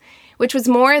 delegates, which was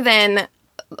more than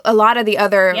a lot of the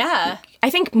other, I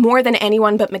think more than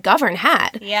anyone but McGovern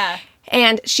had. Yeah.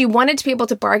 And she wanted to be able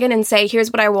to bargain and say,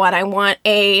 here's what I want. I want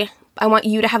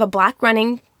you to have a black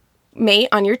running mate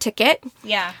on your ticket.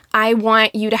 Yeah. I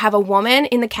want you to have a woman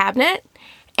in the cabinet.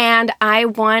 And I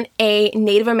want a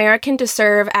Native American to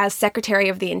serve as Secretary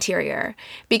of the Interior.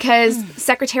 Because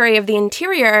Secretary of the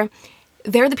Interior,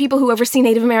 they're the people who oversee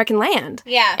Native American land.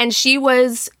 Yeah. And she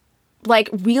was like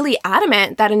really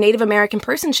adamant that a Native American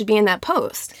person should be in that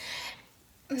post.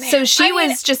 Man, so she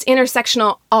was just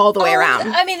intersectional all the way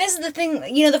around. I mean, this is the thing,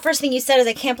 the first thing you said is,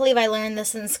 I can't believe I learned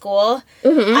this in school.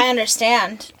 Mm-hmm. I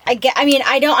understand. I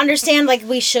I don't understand, like,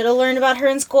 we should have learned about her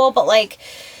in school, but, like,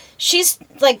 she's,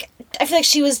 like, I feel like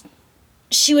she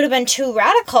would have been too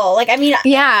radical. Like, I mean,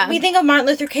 we think of Martin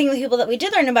Luther King, the people that we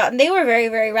did learn about, and they were very,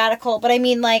 very radical. But I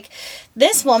mean, like,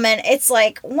 this woman, it's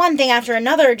like one thing after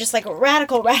another, just like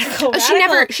radical.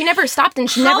 She never stopped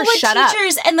and she never shut up.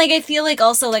 Teachers, and like, I feel like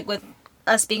also like with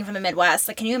us being from the Midwest,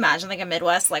 like, can you imagine like a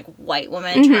Midwest like white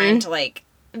woman trying to like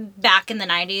back in the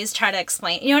 90s try to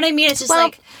explain? You know what I mean? It's just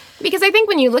because I think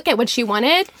when you look at what she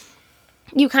wanted,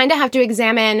 you kind of have to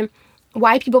examine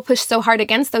why people push so hard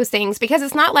against those things, because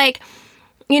it's not like,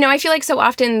 I feel like so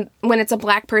often when it's a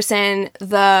black person,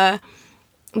 the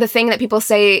thing that people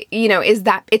say, is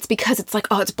that it's because it's like,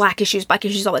 oh, it's black issues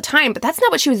all the time. But that's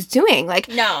not what she was doing. Like,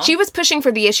 no. She was pushing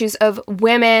for the issues of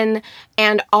women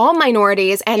and all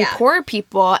minorities and poor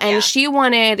people. And she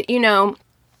wanted, even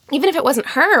if it wasn't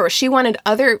her, she wanted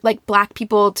other, like, black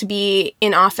people to be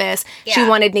in office. Yeah. She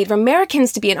wanted Native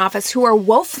Americans to be in office who are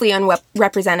woefully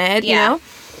unrepresented, you know?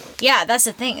 Yeah, that's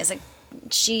the thing, is like,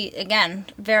 she, again,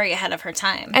 very ahead of her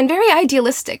time. And very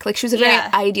idealistic. Like, she was a very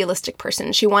idealistic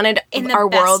person. She wanted our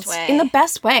world in the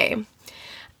best way.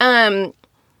 And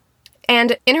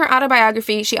in her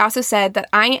autobiography, she also said that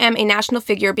I am a national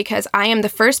figure because I am the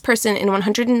first person in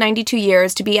 192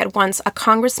 years to be at once a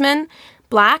congressman,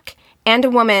 black, and a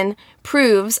woman,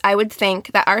 proves, I would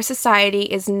think, that our society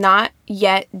is not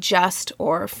yet just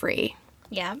or free.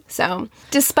 Yeah. So,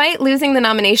 despite losing the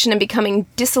nomination and becoming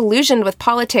disillusioned with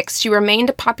politics, she remained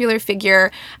a popular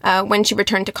figure when she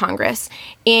returned to Congress.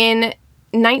 In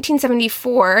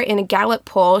 1974, in a Gallup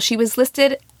poll, she was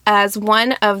listed as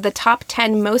one of the top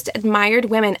 10 most admired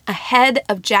women, ahead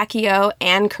of Jackie O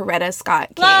and Coretta Scott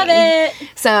King. Love it!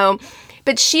 So,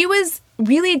 but she was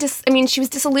really she was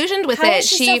disillusioned with it. How was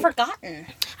she so forgotten?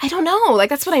 I don't know. Like,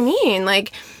 that's what I mean.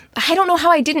 Like, I don't know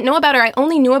how I didn't know about her. I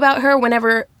only knew about her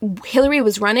whenever Hillary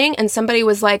was running and somebody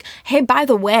was like, hey, by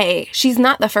the way, she's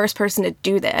not the first person to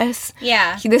do this.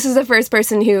 Yeah. This is the first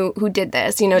person who did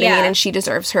this, you know what I mean? And she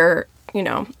deserves her,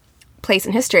 place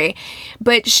in history.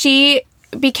 But she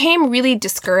became really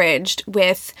discouraged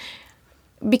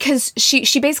because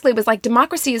she basically was like,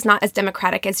 democracy is not as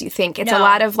democratic as you think. It's a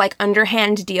lot of, like,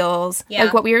 underhand deals,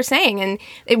 like what we were saying. And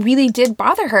it really did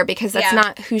bother her because that's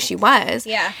not who she was.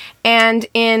 Yeah. And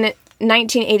in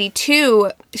 1982,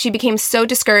 she became so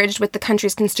discouraged with the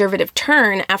country's conservative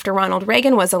turn after Ronald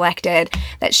Reagan was elected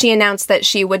that she announced that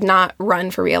she would not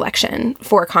run for re-election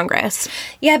for Congress.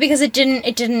 Yeah, because it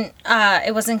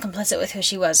wasn't complicit with who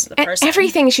she was as a person.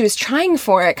 Everything she was trying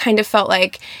for, it kind of felt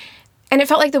like... And it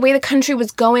felt like the way the country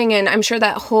was going, and I'm sure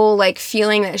that whole, like,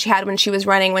 feeling that she had when she was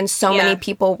running, when so many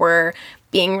people were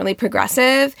being really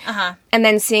progressive, and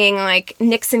then seeing, like,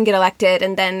 Nixon get elected,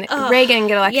 and then Reagan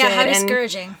get elected. Yeah, how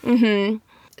discouraging. Mm-hmm.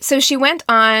 So she went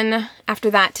on,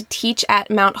 after that, to teach at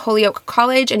Mount Holyoke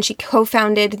College, and she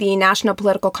co-founded the National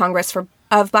Political Congress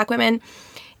of Black Women.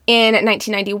 In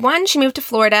 1991, she moved to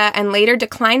Florida, and later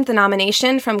declined the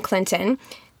nomination from Clinton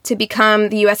to become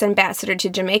the U.S. ambassador to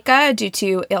Jamaica due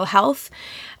to ill health.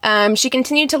 She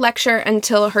continued to lecture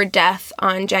until her death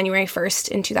on January 1st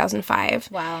in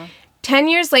 2005. Wow. 10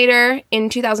 years later, in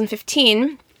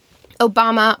 2015,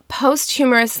 Obama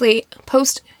posthumously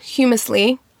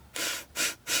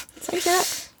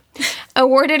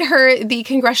awarded her the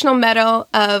Congressional Medal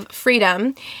of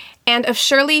Freedom, and of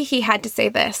Shirley he had to say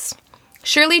this: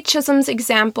 Shirley Chisholm's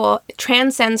example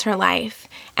transcends her life,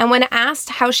 And when asked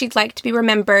how she'd like to be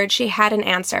remembered, she had an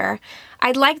answer.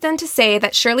 I'd like them to say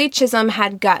that Shirley Chisholm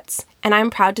had guts. And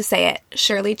I'm proud to say it.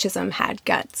 Shirley Chisholm had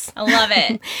guts. I love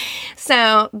it.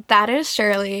 So that is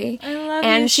Shirley. I love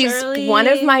and you, she's Shirley. one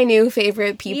of my new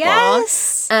favorite people.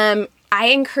 Yes. I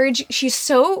encourage, she's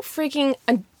so freaking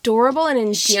adorable and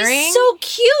endearing. She's so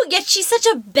cute, yet she's such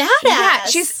a badass. Yeah,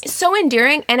 she's so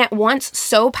endearing and at once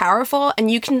so powerful. And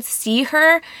you can see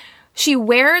her, she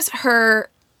wears her,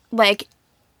 like,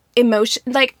 emotion,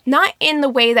 like, not in the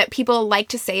way that people like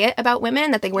to say it about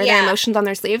women, that they wear their emotions on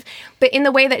their sleeve, but in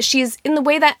the way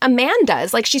that a man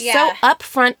does. Like, she's so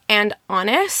upfront and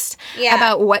honest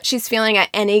about what she's feeling at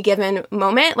any given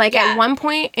moment. Like, at one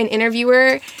point, an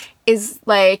interviewer is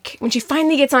like, when she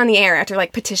finally gets on the air after,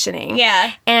 like, petitioning.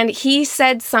 Yeah. And she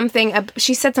said something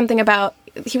about,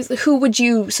 who would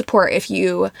you support if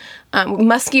you,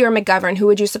 Muskie or McGovern, who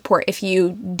would you support if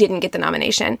you didn't get the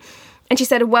nomination? And she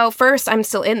said, well, first, I'm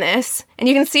still in this. And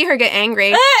you can see her get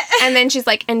angry. And then she's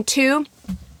like, and two,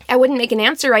 I wouldn't make an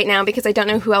answer right now because I don't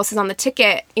know who else is on the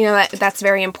ticket. You know, that's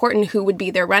very important. Who would be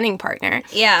their running partner?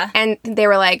 Yeah. And they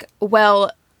were like,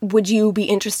 well, would you be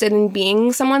interested in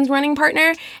being someone's running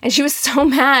partner? And she was so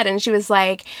mad. And she was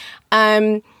like,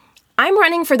 I'm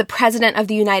running for the president of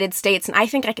the United States, and I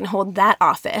think I can hold that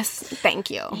office. Thank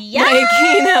you. Yes!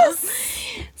 Like, you know.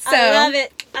 So, I love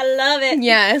it. I love it.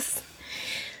 Yes.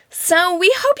 So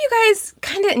we hope you guys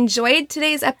kind of enjoyed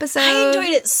today's episode. I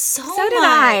enjoyed it so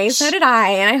much. So did I.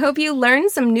 And I hope you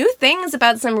learned some new things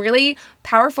about some really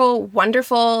powerful,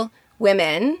 wonderful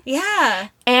women. Yeah.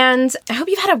 And I hope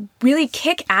you've had a really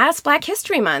kick-ass Black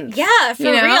History Month. Yeah, for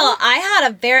real. I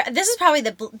had this is probably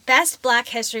the best Black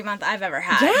History Month I've ever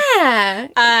had.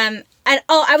 Yeah. And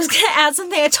I was going to add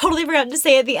something I totally forgot to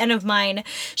say at the end of mine.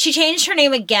 She changed her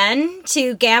name again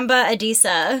to Gamba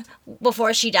Adisa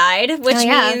before she died, which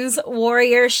means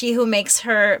warrior, she who makes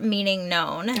her meaning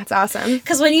known. That's awesome.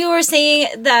 Because when you were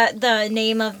saying the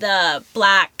name of the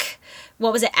Black...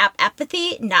 What was it?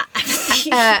 Apathy? Not apathy.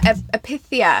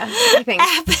 Apithia, I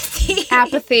think.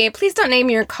 Apathy. Please don't name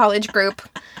your college group,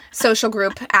 social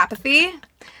group, Apathy.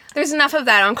 There's enough of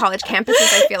that on college campuses,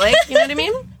 I feel like. You know what I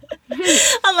mean?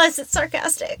 Unless it's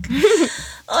sarcastic.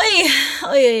 Oy.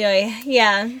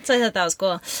 Yeah, so I thought that was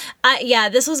cool. Yeah,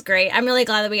 this was great. I'm really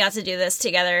glad that we got to do this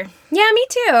together. Yeah, me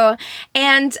too.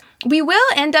 And we will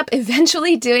end up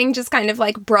eventually doing just kind of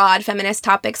like broad feminist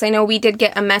topics. I know we did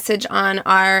get a message on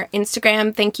our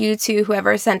Instagram. Thank you to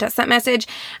whoever sent us that message.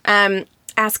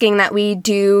 Asking that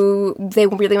they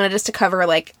really wanted us to cover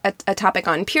like a topic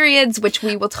on periods, which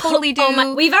we will totally do.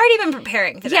 We've already been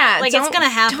preparing for that. Yeah, like it's going to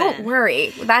happen. Don't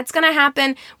worry. That's going to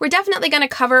happen. We're definitely going to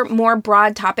cover more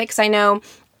broad topics. I know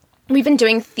we've been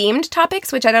doing themed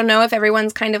topics, which I don't know if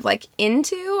everyone's kind of like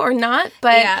into or not,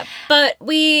 but... Yeah, but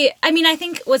I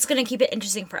think what's going to keep it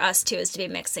interesting for us too is to be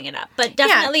mixing it up. But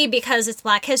definitely because it's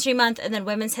Black History Month and then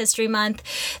Women's History Month,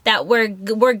 that we're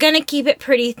going to keep it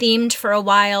pretty themed for a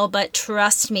while, but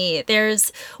trust me,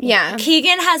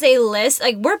 Keegan has a list,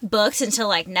 like we're booked until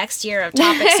like next year of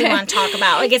topics we want to talk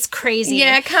about. Like it's crazy.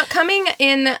 Yeah, coming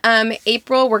in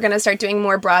April, we're going to start doing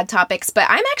more broad topics, but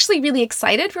I'm actually really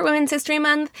excited for Women's History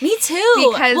Month. Me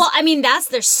too. Because,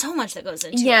 there's so much that goes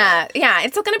into it. Yeah,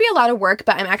 it's going to be a lot of work,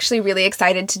 but I'm actually really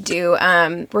excited to do,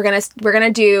 we're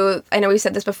gonna do, I know we've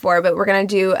said this before, but we're going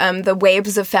to do the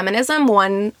waves of feminism,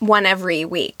 one every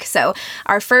week. So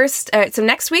so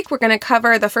next week we're going to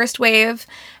cover the first wave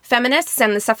feminists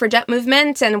and the suffragette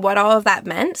movement and what all of that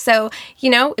meant. So,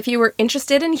 if you were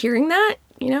interested in hearing that,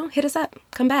 hit us up.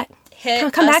 Come back.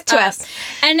 Come back to us.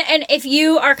 And if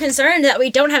you are concerned that we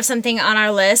don't have something on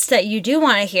our list that you do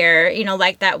want to hear,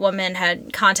 like that woman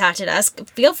had contacted us,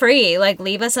 feel free. Like,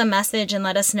 leave us a message and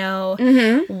let us know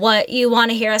what you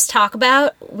want to hear us talk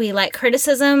about. We like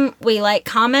criticism. We like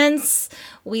comments.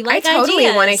 We like ideas. I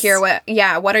totally want to hear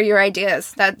what are your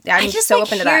ideas? That I'm just so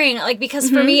open to that. Because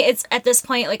for me, it's at this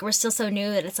point, like, we're still so new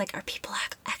that it's like, are people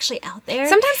actually out there?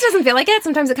 Sometimes it doesn't feel like it.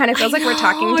 Sometimes it kind of feels like we're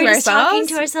talking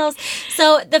to ourselves.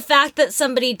 So the fact that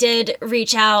somebody did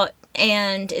reach out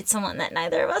and it's someone that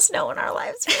neither of us know in our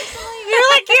lives personally.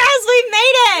 We're like, yes, we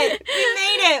made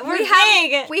it. We're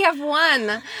big. We have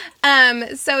won.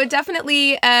 So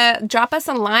definitely drop us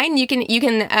a line. You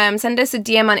can send us a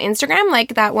DM on Instagram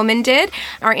like that woman did.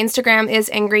 Our Instagram is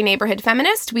Angry Neighborhood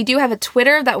Feminist. We do have a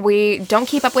Twitter that we don't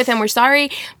keep up with, and we're sorry,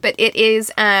 but it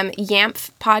is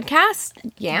YAMF Podcast.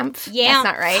 YAMF? That's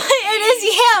not right. It is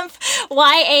YAMF.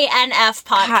 YANF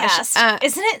Podcast. Gosh,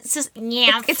 isn't it? It's just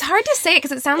YAMF. It's hard to say it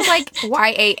because it sounds like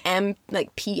YAM,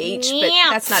 like PH, but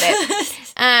that's not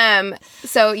it.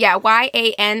 So yeah,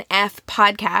 YANF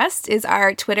Podcast is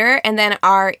our Twitter, Twitter. And then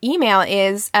our email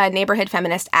is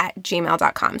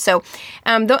neighborhoodfeminist@gmail.com. So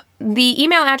the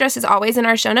email address is always in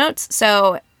our show notes.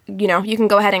 So, you can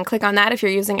go ahead and click on that if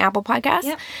you're using Apple Podcasts.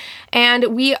 Yep.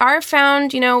 And we are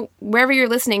found, wherever you're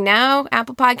listening now,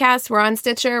 Apple Podcasts, we're on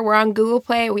Stitcher, we're on Google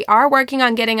Play. We are working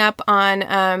on getting up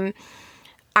on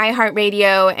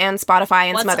iHeartRadio and Spotify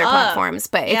and some other platforms,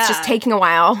 but it's just taking a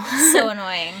while. So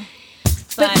annoying.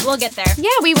 But we'll get there. Yeah,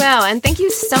 we will. And thank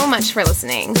you so much for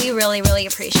listening. We really, really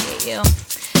appreciate you.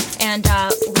 And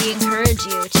we encourage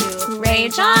you to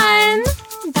rage on.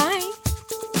 Bye.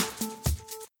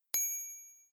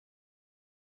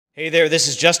 Hey there, this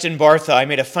is Justin Bartha. I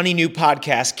made a funny new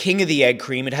podcast, King of the Egg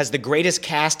Cream. It has the greatest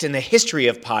cast in the history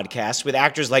of podcasts with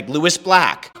actors like Louis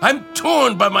Black. I'm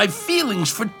torn by my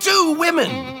feelings for two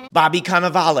women. Bobby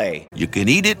Cannavale. You can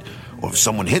eat it, or if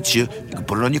someone hits you, you can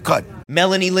put it on your cut.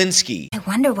 Melanie Linsky. I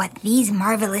wonder what these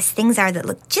marvelous things are that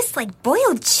look just like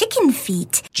boiled chicken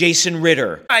feet. Jason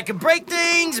Ritter. I can break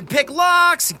things and pick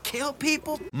locks and kill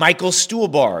people. Michael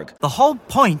Stuhlbarg. The whole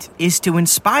point is to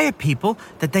inspire people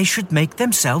that they should make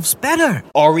themselves better.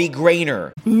 Ari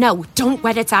Grainer. No, don't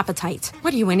whet its appetite.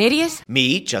 What are you, an idiot?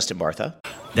 Me, Justin Bartha.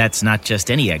 That's not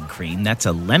just any egg cream, that's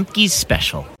a Lemke's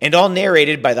special. And all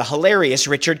narrated by the hilarious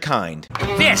Richard Kind.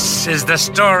 This is the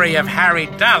story of Harry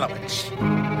Dalowitz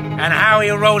and how he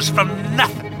rose from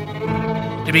nothing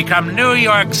to become New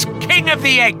York's King of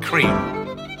the Egg Cream.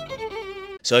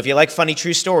 So if you like funny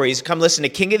true stories, come listen to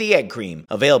King of the Egg Cream,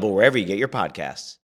 available wherever you get your podcasts.